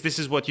her, because this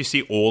is what you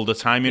see all the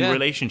time in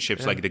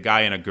relationships. Like, the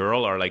guy and a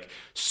girl are, like,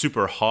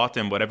 super hot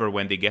and whatever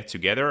when they get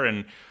together,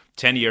 and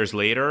 10 years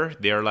later,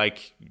 they're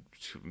like,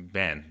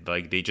 man,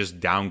 like, they just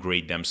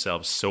downgrade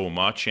themselves so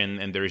much,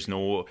 and there is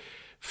no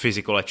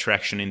physical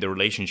attraction in the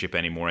relationship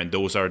anymore. And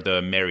those are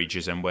the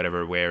marriages and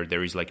whatever where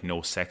there is, like,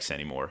 no sex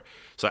anymore.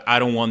 So I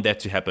don't want that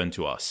to happen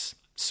to us.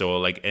 So,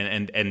 like,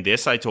 and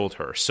this I told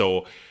her.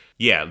 So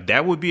yeah,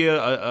 that would be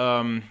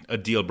a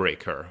deal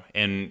breaker.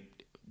 And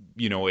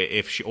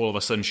if she all of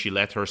a sudden she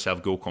let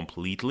herself go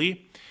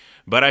completely.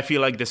 But I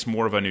feel like that's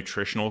more of a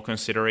nutritional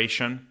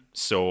consideration.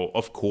 So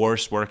of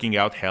course working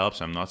out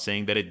helps. I'm not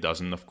saying that it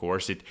doesn't. Of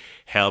course it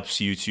helps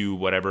you to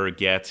whatever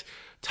get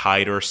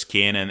tighter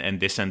skin and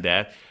this and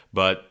that.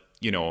 But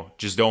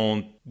just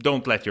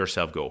don't let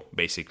yourself go,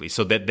 basically.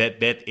 So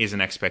that is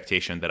an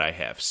expectation that I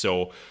have.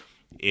 So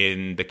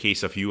in the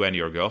case of you and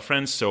your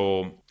girlfriend,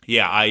 so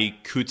yeah, I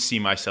could see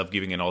myself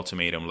giving an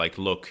ultimatum, like,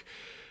 look,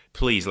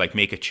 please, like,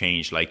 make a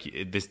change. Like,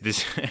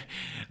 this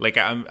like,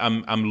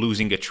 I'm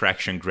losing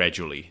attraction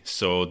gradually.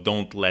 So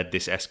don't let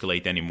this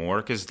escalate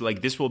anymore, because,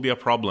 like, this will be a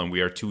problem.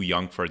 We are too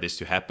young for this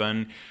to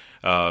happen.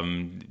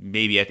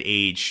 Maybe at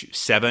age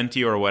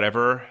 70 or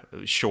whatever,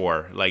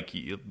 sure, like,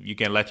 you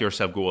can let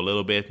yourself go a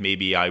little bit.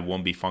 Maybe I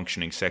won't be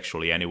functioning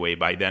sexually anyway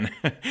by then.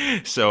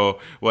 So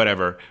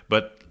whatever,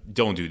 but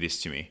don't do this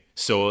to me.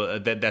 So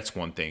that's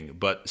one thing.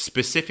 But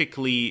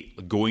specifically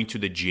going to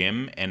the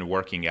gym and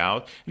working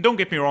out, and don't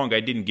get me wrong, I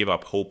didn't give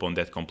up hope on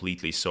that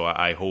completely. So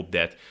I hope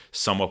that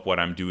some of what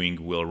I'm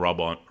doing will rub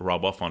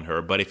off on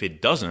her. But if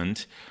it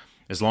doesn't,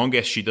 as long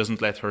as she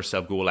doesn't let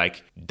herself go,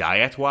 like,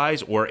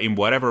 diet-wise or in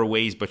whatever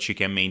ways, but she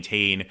can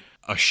maintain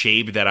a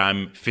shape that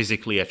I'm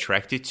physically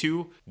attracted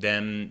to,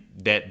 then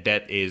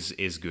that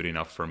is good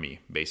enough for me,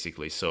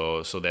 basically.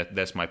 So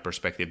that's my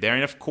perspective there.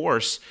 And of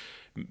course,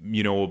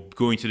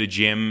 going to the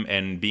gym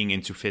and being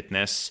into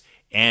fitness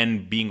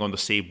and being on the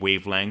same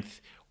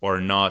wavelength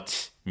are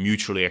not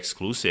mutually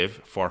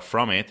exclusive, far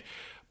from it.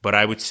 But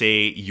I would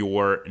say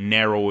you're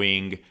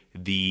narrowing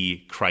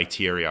the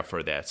criteria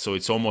for that. So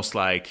it's almost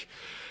like,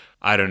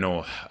 I don't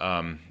know,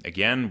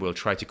 again, we'll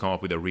try to come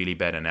up with a really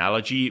bad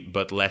analogy,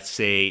 but let's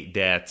say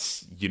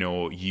that,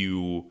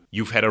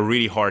 you've had a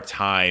really hard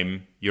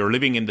time, you're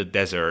living in the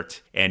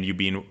desert, and you've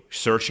been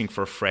searching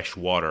for fresh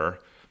water,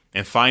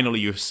 and finally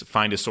you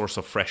find a source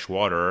of fresh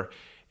water,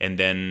 and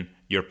then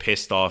you're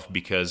pissed off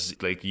because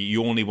like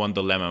you only want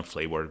the lemon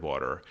flavored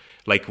water.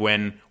 Like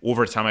when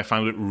over time I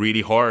found it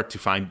really hard to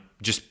find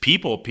just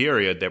people,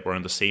 period, that were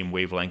on the same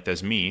wavelength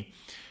as me.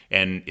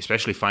 And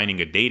especially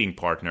finding a dating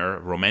partner,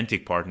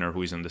 romantic partner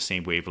who is on the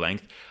same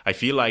wavelength, I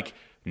feel like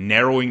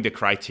narrowing the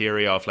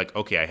criteria of like,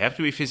 okay, I have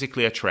to be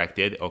physically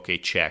attracted. Okay,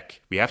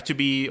 check. We have to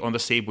be on the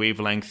same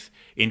wavelength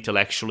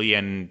intellectually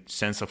and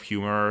sense of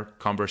humor,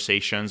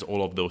 conversations,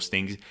 all of those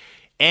things.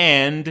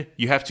 And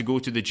you have to go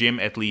to the gym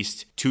at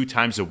least 2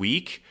 times a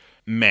week.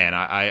 Man,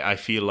 I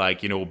feel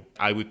like,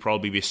 I would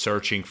probably be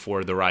searching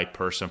for the right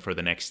person for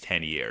the next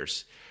 10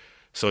 years.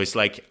 So it's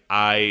like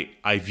I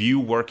view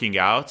working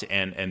out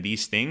and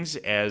these things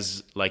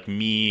as like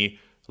me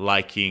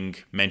liking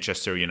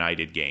Manchester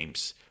United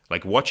games.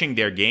 Like watching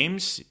their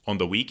games on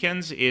the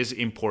weekends is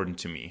important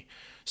to me.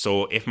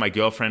 So if my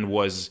girlfriend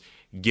was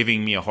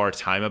giving me a hard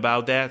time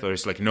about that, or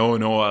it's like, no,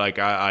 like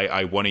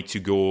I wanted to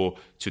go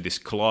to this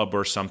club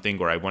or something,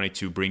 or I wanted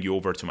to bring you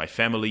over to my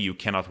family, you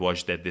cannot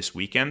watch that this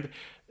weekend,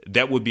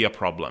 that would be a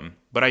problem.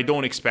 But I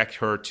don't expect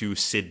her to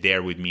sit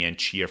there with me and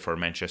cheer for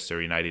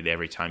Manchester United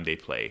every time they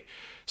play.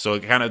 So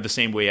kind of the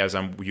same way as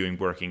I'm viewing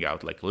working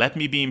out. Like, let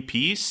me be in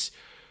peace,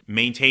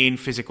 maintain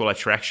physical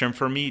attraction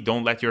for me,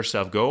 don't let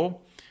yourself go.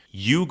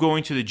 You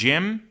going to the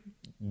gym,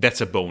 that's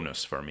a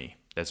bonus for me.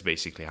 That's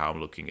basically how I'm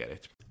looking at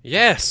it.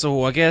 Yeah,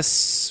 so I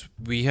guess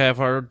we have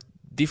our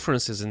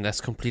differences, and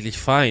that's completely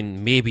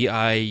fine. Maybe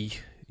I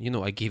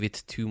give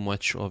it too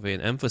much of an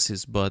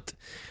emphasis, but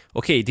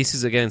okay, this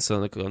is again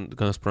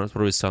gonna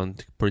probably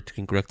sound pretty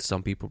incorrect to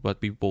some people,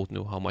 but we both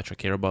know how much I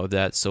care about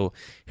that. So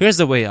here's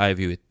the way I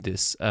view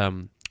this.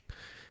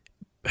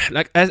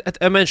 Like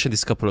I mentioned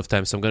this a couple of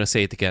times, so I'm gonna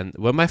say it again.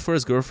 When my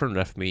first girlfriend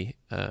left me,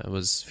 I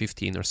was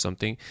 15 or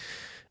something.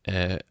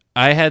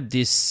 I had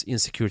this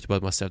insecurity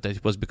about myself that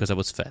it was because I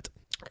was fat,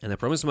 and I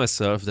promised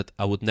myself that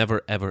I would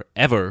never, ever,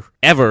 ever,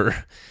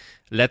 ever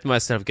let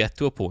myself get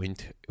to a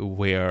point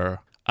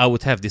where I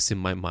would have this in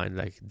my mind,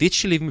 like, did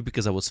she leave me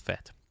because I was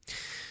fat?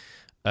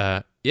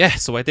 Yeah,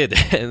 so I did,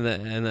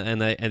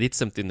 and I did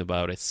something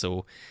about it.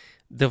 So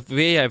the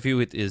way I view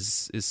it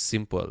is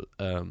simple.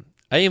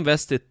 I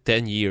invested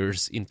 10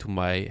 years into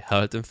my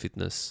health and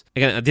fitness.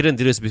 Again, I didn't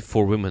do this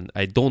for women.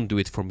 I don't do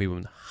it for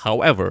women.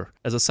 However,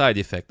 as a side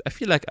effect, I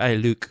feel like I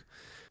look,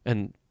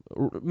 and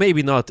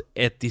maybe not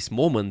at this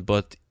moment,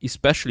 but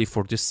especially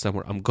for this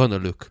summer, I'm gonna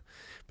look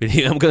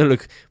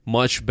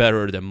much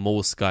better than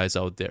most guys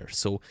out there.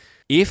 So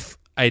if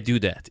I do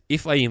that,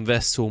 if I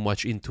invest so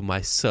much into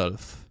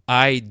myself,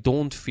 I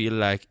don't feel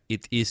like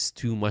it is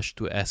too much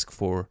to ask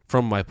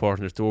from my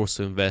partner to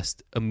also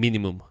invest a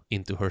minimum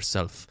into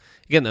herself.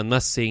 Again, I'm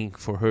not saying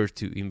for her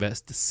to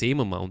invest the same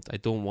amount. I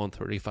don't want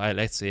her,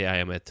 let's say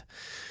I'm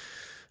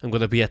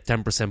going to be at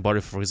 10% body,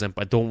 for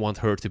example, I don't want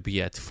her to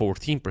be at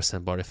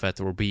 14% body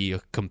fat or be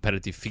a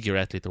competitive figure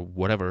athlete or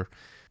whatever.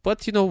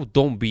 But,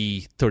 don't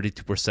be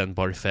 32%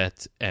 body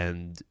fat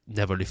and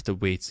never lift the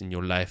weights in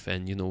your life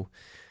and,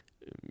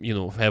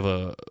 have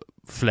a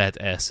flat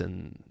ass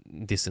and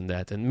this and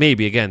that. And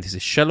maybe, again, this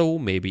is shallow.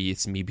 Maybe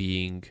it's me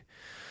being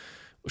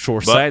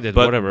short-sighted,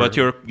 whatever. But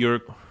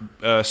you're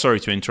sorry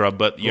to interrupt,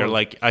 but you're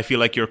like, I feel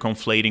like you're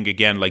conflating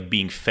again, like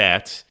being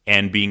fat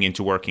and being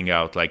into working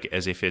out, like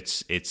as if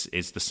it's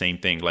the same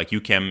thing. Like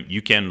you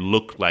can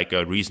look like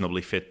a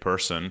reasonably fit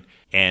person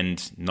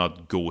and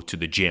not go to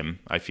the gym.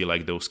 I feel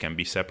like those can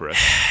be separate.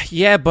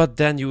 Yeah, but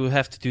then you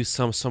have to do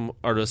some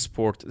other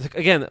sport. Like,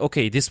 again,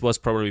 okay, this was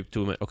probably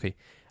too much. Okay,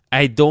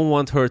 I don't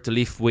want her to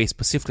lift weights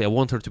specifically. I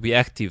want her to be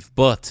active,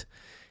 but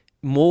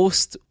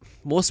most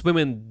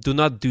women do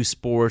not do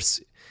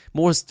sports.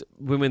 Most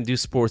women do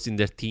sports in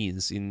their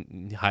teens,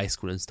 in high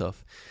school and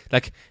stuff.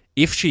 Like,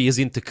 if she is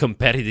into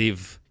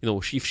competitive,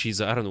 if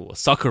she's, I don't know, a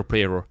soccer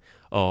player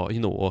or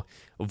a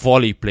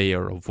volley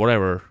player or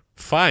whatever,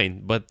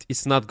 fine, but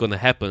it's not gonna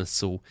happen.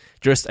 So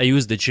just I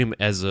use the gym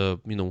as a,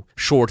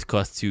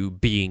 shortcut to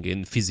being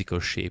in physical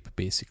shape,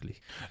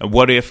 basically. And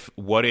what if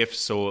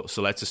so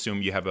let's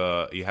assume you have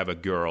a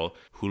girl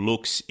who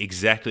looks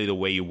exactly the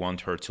way you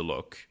want her to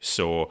look.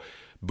 So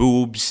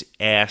boobs,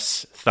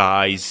 ass,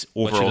 thighs,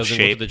 overall shape.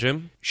 Go to the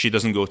gym? She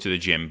doesn't go to the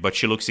gym, but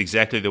she looks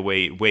exactly the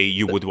way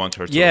you would want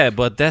her to yeah, look.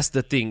 But that's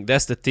the thing.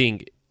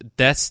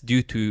 That's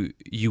due to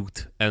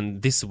youth,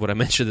 and this is what I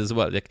mentioned as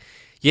well. Like,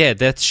 yeah,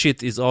 that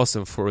shit is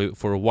awesome for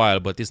a while,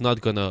 but it's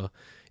not gonna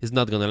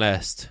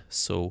last.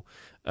 So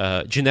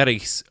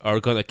genetics are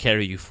gonna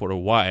carry you for a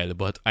while.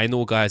 But I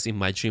know guys in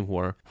my gym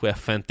who have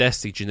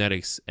fantastic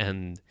genetics,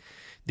 and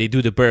they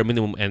do the bare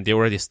minimum, and they're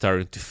already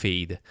starting to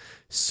fade.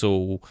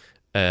 So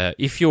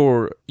if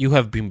you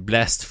have been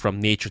blessed from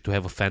nature to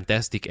have a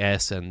fantastic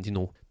ass and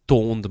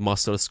toned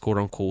muscles, quote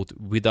unquote,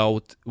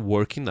 without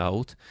working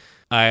out,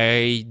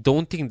 I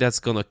don't think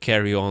that's gonna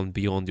carry on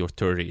beyond your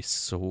 30s.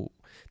 So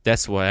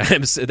that's why I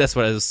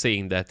was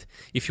saying that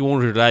if you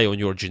want to rely on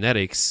your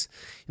genetics,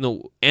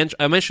 and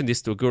I mentioned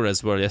this to a girl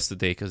as well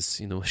yesterday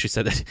because she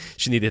said that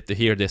she needed to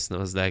hear this, and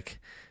I was like,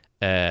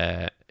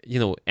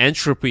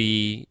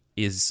 entropy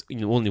is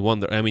in only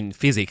one. I mean,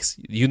 physics,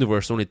 the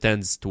universe only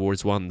tends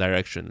towards one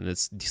direction, and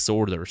it's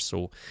disorder.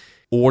 So,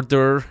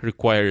 order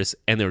requires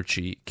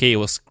energy.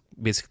 Chaos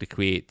basically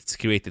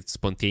created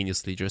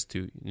spontaneously just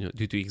to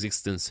due to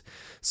existence.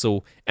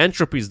 So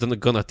entropy is not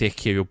gonna take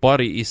care. Your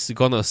body is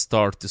gonna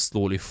start to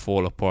slowly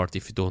fall apart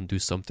if you don't do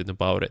something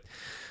about it.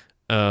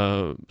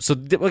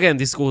 Again,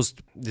 this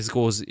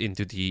goes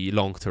into the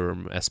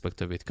long-term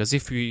aspect of it, because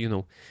if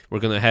we're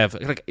gonna have,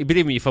 like,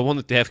 believe me, if I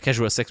wanted to have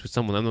casual sex with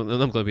someone, I'm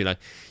not gonna be like,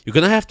 you're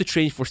gonna have to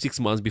train for 6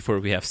 months before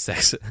we have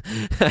sex.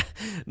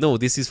 No,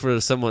 this is for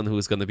someone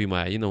who's gonna be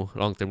my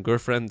long-term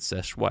girlfriend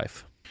 /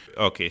 wife.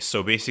 Okay,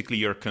 so basically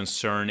your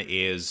concern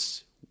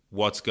is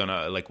what's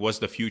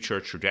the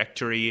future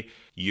trajectory?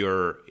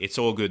 It's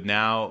all good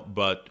now,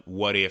 but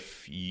what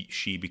if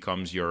she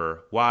becomes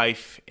your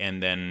wife,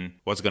 and then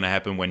what's gonna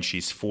happen when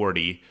she's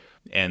 40?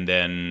 And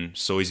then,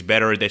 so it's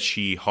better that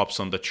she hops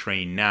on the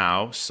train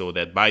now, so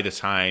that by the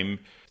time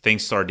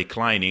things start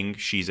declining,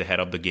 she's ahead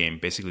of the game.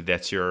 Basically,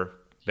 that's your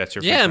yeah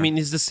concern? I mean,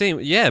 it's the same.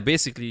 Yeah,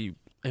 basically,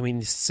 I mean,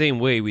 it's the same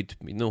way with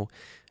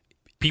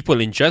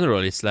people in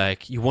general. It's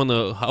like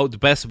how the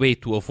best way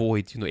to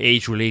avoid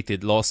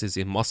age-related losses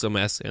in muscle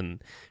mass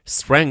and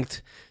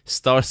strength.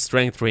 Start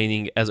strength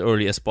training as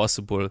early as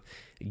possible.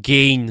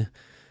 Gain,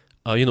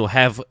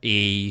 have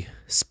a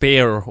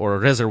spare or a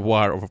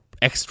reservoir of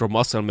extra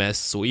muscle mass.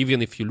 So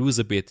even if you lose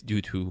a bit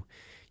due to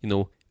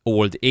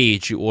old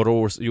age, you are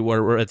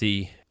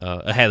already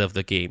ahead of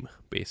the game,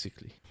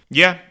 basically.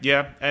 Yeah,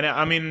 and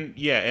I mean,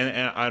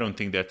 and I don't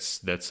think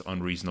that's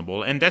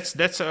unreasonable, and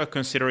that's a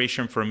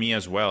consideration for me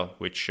as well,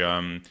 which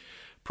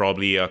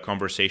probably a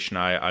conversation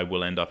I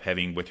will end up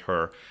having with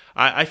her.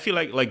 I feel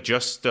like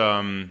just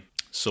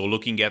so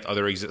looking at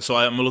so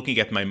I'm looking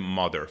at my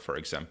mother, for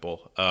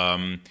example.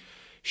 I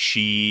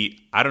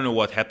don't know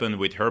what happened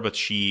with her, but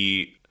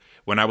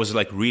when I was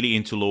like really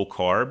into low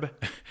carb,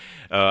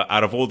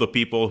 out of all the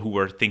people who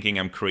were thinking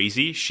I'm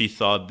crazy, she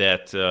thought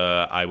that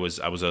I was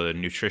a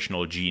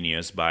nutritional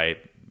genius by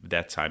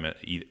that time,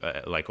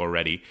 like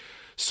already.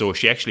 So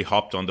she actually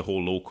hopped on the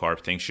whole low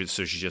carb thing.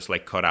 So she just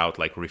like cut out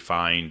like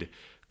refined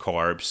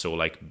carbs, so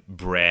like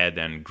bread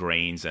and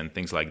grains and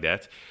things like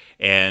that.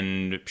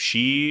 And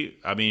she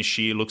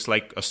looks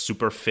like a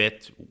super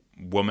fit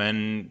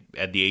woman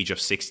at the age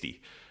of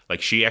 60.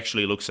 Like, she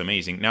actually looks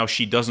amazing. Now,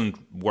 she doesn't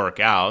work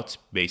out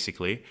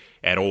basically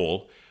at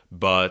all,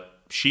 but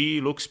she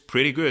looks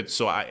pretty good.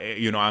 So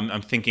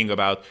I'm thinking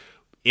about,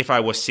 if I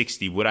was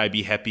 60, would I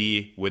be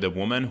happy with a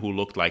woman who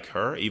looked like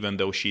her, even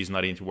though she's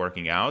not into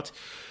working out?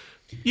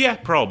 Yeah,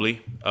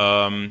 probably.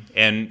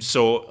 And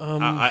so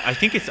I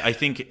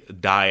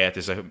think diet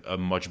is a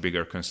much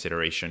bigger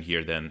consideration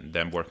here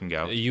than working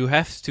out. You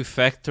have to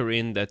factor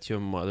in that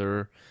your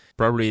mother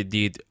probably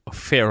did a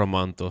fair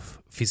amount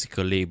of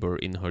physical labor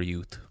in her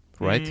youth,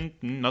 right?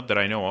 Not that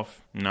I know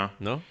of. No.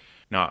 No.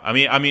 I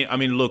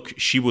mean, look,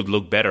 she would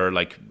look better.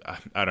 Like,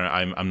 I don't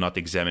know. I'm not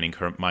examining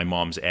my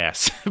mom's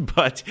ass,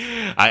 but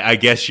I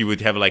guess she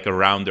would have like a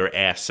rounder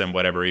ass and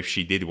whatever if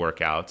she did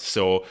work out.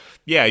 So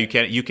yeah,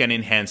 you can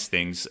enhance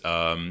things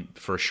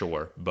for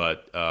sure.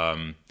 But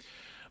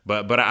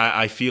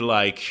I feel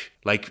like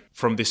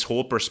from this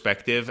whole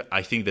perspective,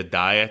 I think the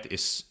diet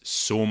is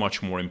so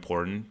much more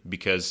important,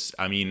 because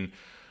I mean,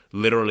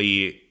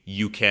 literally,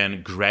 you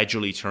can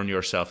gradually turn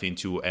yourself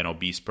into an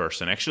obese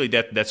person. Actually,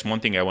 that's one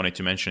thing I wanted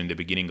to mention in the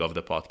beginning of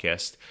the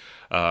podcast.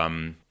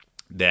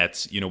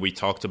 That we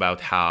talked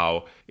about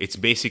how it's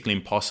basically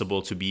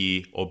impossible to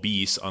be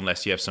obese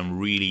unless you have some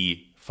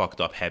really fucked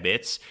up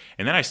habits.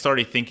 And then I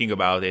started thinking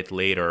about it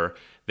later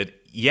that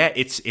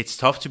it's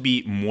tough to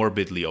be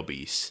morbidly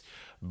obese.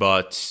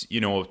 But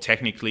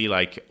technically,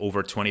 like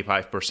over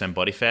 25%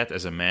 body fat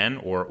as a man,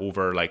 or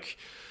over like,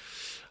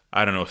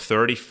 I don't know,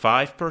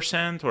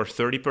 35% or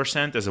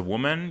 30% as a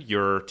woman,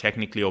 you're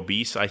technically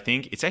obese. I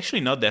think it's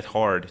actually not that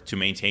hard to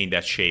maintain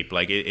that shape.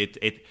 Like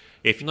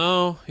if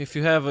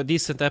you have a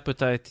decent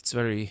appetite, it's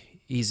very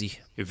easy.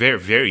 Very,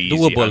 very easy.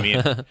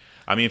 Doable.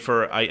 I mean,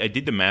 I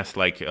did the math.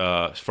 Like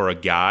for a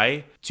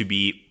guy to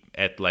be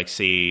at like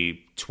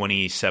say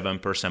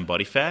 27%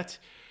 body fat,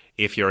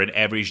 if you're an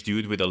average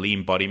dude with a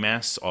lean body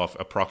mass of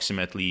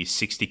approximately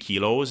 60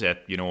 kilos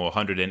at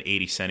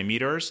 180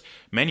 centimeters,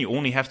 man, you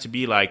only have to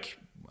be like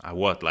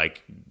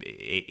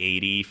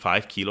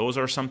 85 kilos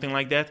or something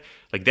like that.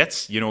 Like,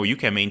 that's, you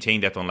can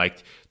maintain that on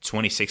like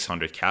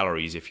 2,600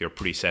 calories if you're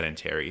pretty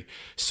sedentary.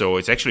 So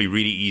it's actually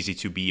really easy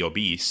to be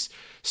obese.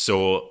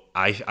 So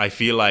I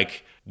feel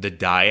like the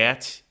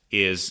diet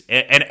is,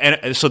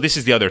 and so this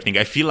is the other thing.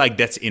 I feel like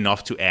that's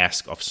enough to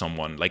ask of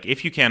someone. Like,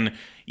 if you can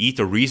eat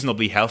a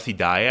reasonably healthy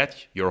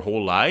diet your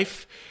whole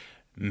life,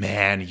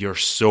 man, you're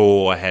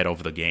so ahead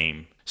of the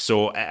game.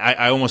 So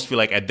I almost feel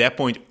like at that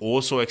point,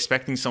 also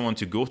expecting someone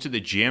to go to the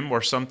gym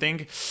or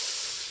something,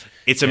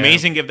 it's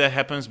amazing if that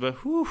happens, but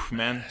whew,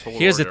 man.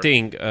 Here's the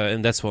thing,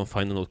 and that's one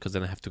final note, because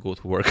then I have to go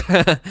to work.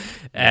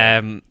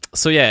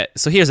 So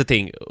here's the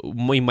thing.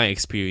 In my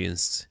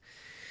experience,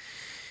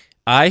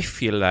 I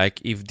feel like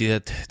if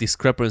that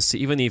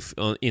discrepancy, even if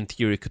in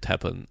theory could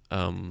happen,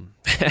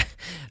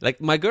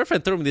 like my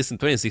girlfriend told me this in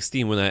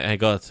 2016 when I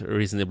got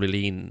reasonably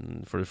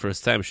lean for the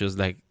first time. She was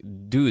like,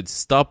 dude,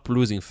 stop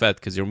losing fat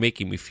because you're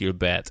making me feel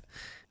bad.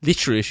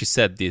 Literally, she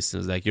said this. And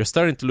was like, you're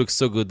starting to look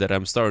so good that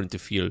I'm starting to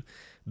feel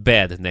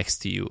bad next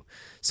to you.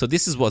 So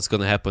this is what's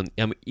going to happen.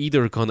 I'm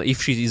either going to,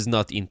 if she is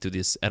not into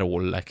this at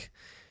all, like,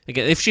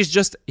 again, if she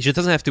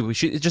doesn't have to,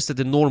 she's just at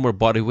the normal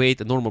body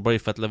weight, a normal body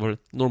fat level,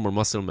 normal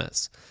muscle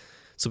mass.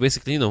 So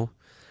basically,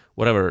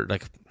 whatever,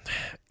 like,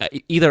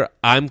 either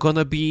I'm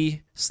gonna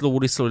be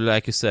slowly,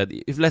 like you said,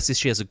 if let's say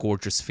she has a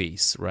gorgeous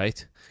face,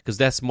 right? Because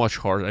that's much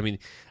harder. I mean,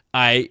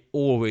 I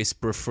always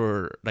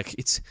prefer, like,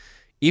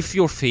 if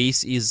your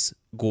face is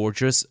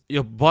gorgeous,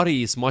 your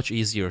body is much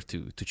easier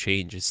to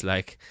change. It's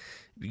like,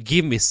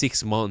 give me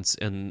 6 months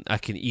and I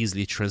can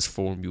easily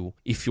transform you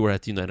if you're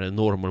at, at a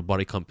normal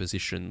body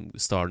composition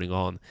starting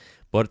on.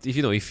 But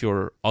if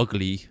you're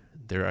ugly,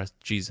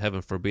 geez,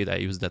 heaven forbid I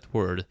use that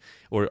word,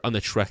 or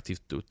unattractive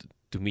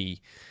to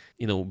me,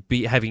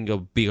 having a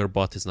bigger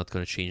butt is not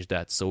going to change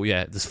that. So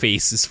yeah, the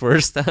face is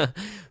first.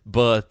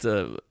 But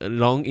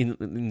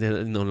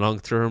long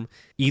term,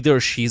 either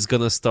she's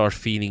gonna start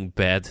feeling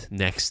bad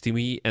next to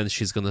me and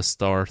she's gonna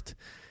start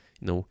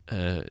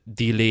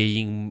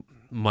derailing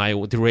my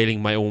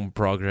own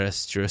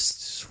progress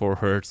just for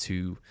her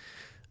to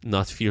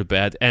not feel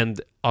bad.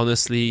 And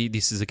honestly,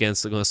 this is again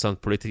going to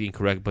sound politically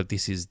incorrect, but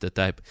this is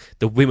the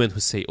women who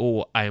say,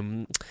 oh, I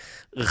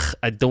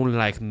don't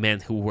like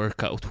men who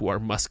work out, who are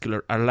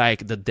muscular. I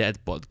like the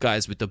dead bod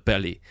guys with the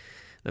belly.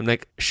 I'm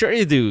like, sure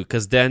you do,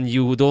 because then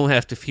you don't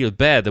have to feel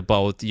bad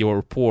about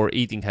your poor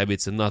eating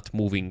habits and not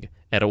moving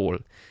at all.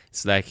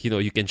 It's like,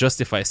 you can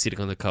justify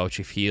sitting on the couch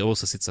if he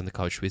also sits on the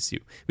couch with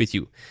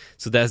you.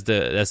 So that's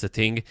the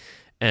thing.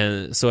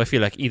 And so I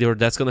feel like either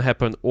that's going to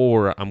happen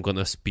or I'm going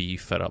to be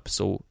fed up.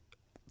 So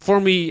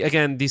for me,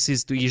 again, this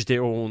is to each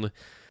their own.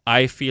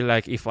 I feel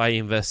like if I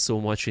invest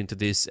so much into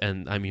this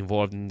and I'm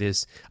involved in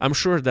this, I'm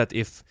sure that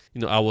if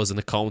I was an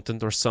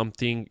accountant or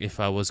something, if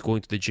I was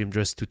going to the gym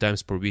just 2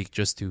 times per week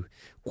just to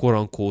quote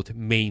unquote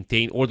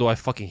maintain, although I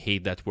fucking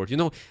hate that word.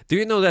 Do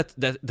you know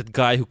that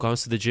guy who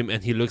comes to the gym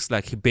and he looks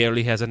like he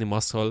barely has any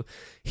muscle,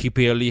 he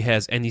barely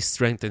has any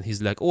strength, and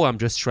he's like, oh, I'm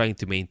just trying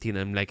to maintain.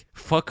 I'm like,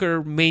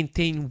 fucker,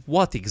 maintain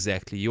what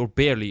exactly? You're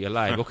barely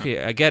alive.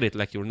 Okay, I get it,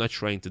 like you're not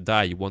trying to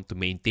die, you want to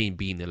maintain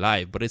being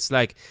alive, but it's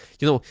like,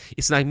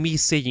 it's like me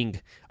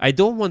saying, I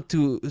don't want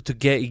to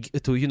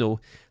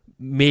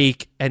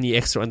make any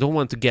extra. I don't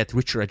want to get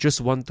richer. I just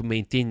want to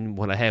maintain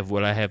what I have.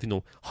 Well, I have,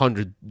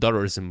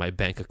 $100 in my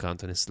bank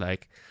account, and it's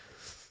like,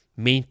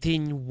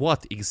 maintain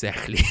what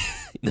exactly?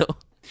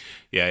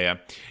 Yeah.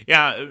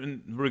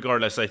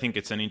 Regardless, I think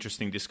it's an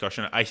interesting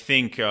discussion. I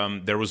think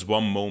there was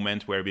one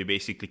moment where we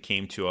basically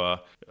came to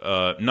a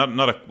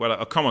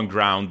common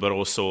ground, but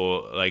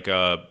also like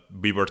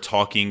we were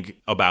talking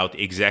about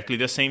exactly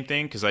the same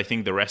thing. Because I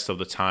think the rest of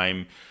the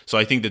time, so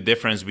I think the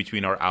difference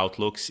between our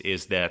outlooks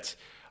is that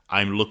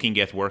I'm looking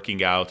at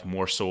working out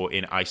more so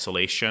in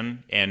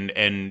isolation, and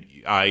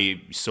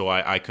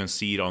I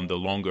concede on the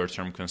longer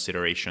term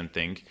consideration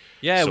thing.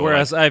 Yeah, so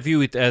whereas I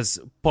view it as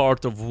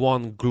part of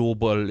one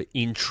global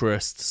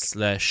interest /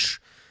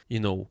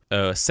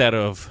 set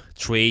of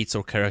traits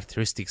or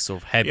characteristics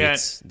of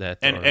habits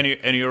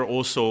and you're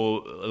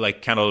also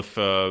like kind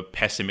of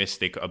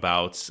pessimistic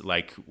about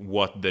like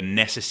what the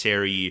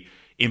necessary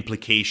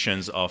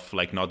implications of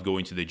like not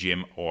going to the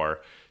gym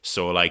are.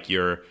 So like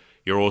you're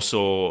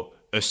also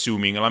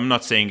assuming, and I'm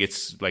not saying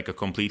it's like a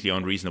completely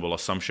unreasonable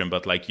assumption,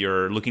 but like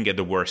you're looking at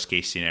the worst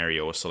case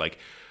scenario. So like,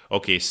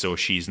 okay, so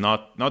she's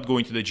not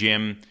going to the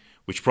gym,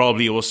 which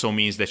probably also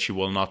means that she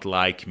will not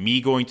like me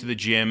going to the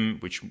gym,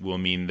 which will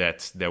mean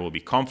that there will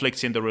be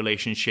conflicts in the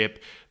relationship.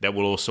 That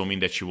will also mean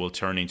that she will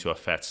turn into a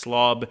fat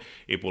slob.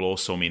 It will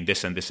also mean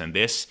this and this and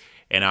this.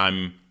 And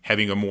I'm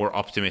having a more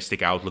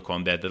optimistic outlook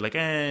on that like,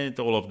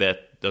 all of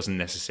that doesn't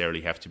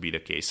necessarily have to be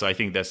the case. So I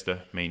think that's the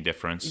main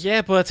difference.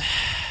 Yeah, but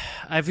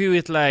I view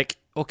it like,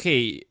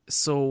 okay,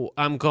 so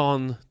I'm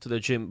gone to the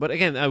gym. But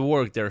again, I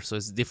work there, so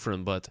it's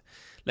different. But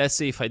let's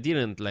say if I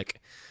didn't,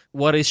 like,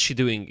 what is she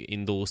doing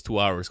in those 2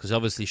 hours? Because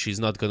obviously she's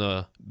not going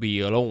to be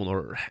alone.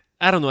 Or,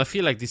 I don't know, I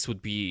feel like this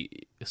would be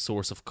a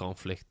source of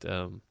conflict.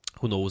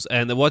 Who knows?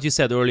 And what you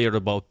said earlier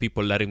about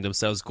people letting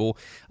themselves go,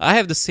 I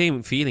have the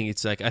same feeling.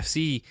 It's like I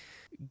see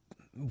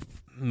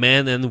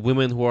men and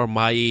women who are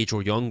my age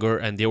or younger,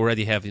 and they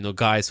already have,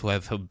 guys who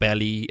have a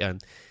belly,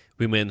 and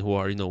women who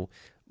are,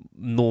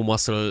 no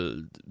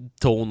muscle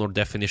tone or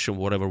definition,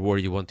 whatever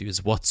word you want to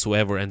use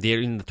whatsoever, and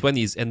they're in the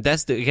 20s, and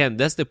that's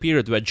the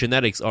period where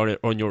genetics are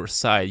on your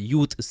side,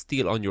 youth is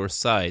still on your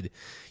side.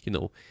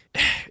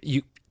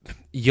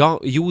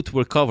 Youth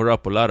will cover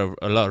up a lot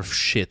of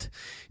shit.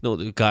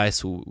 The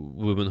guys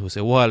women who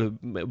say, well,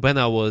 when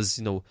I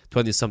was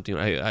 20 something,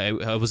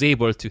 I was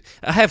able to.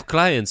 I have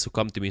clients who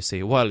come to me and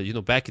say, well,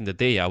 back in the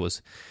day I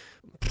was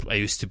I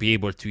used to be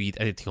able to eat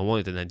anything I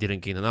wanted and I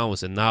didn't gain an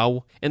ounce. And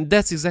now, and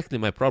that's exactly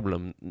my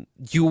problem.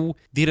 You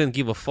didn't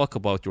give a fuck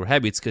about your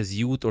habits because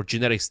you or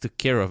genetics took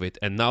care of it.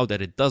 And now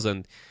that it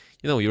doesn't,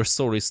 your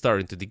soul is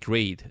starting to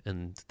degrade.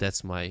 And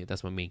that's my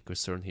main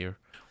concern here.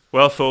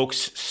 Well,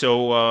 folks,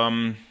 so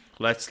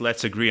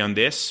let's agree on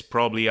this.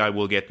 Probably I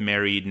will get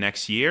married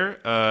next year.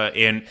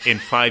 In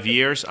 5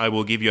 years, I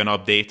will give you an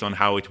update on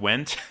how it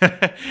went,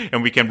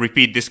 and we can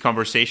repeat this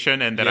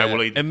conversation. And then I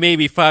will. And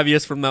maybe 5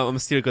 years from now, I'm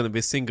still gonna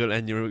be single,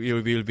 and you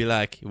will be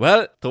like,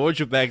 "Well, told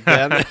you back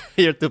then,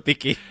 you're too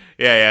picky."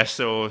 Yeah.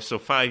 So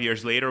 5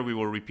 years later, we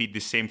will repeat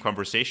the same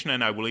conversation,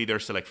 and I will either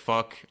select,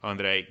 "Fuck,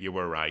 Andre, you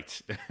were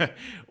right,"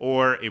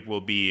 or it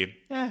will be,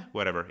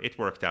 whatever, it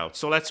worked out.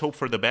 So let's hope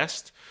for the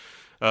best.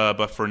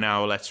 But for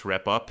now, let's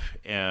wrap up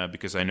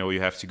because I know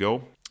you have to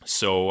go.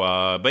 So,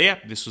 but yeah,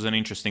 this was an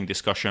interesting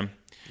discussion.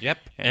 Yep.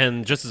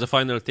 And just as a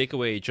final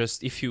takeaway,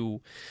 just if you're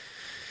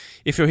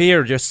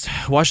here, just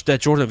watch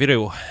that Jordan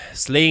video,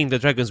 Slaying the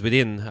Dragons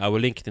Within. I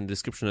will link it in the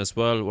description as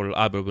well, or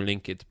Albert will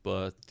link it.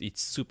 But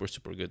it's super,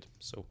 super good.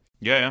 So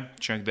yeah,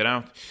 check that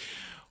out.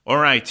 All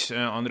right,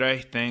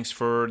 Andre, thanks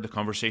for the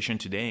conversation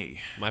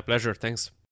today. My pleasure. Thanks.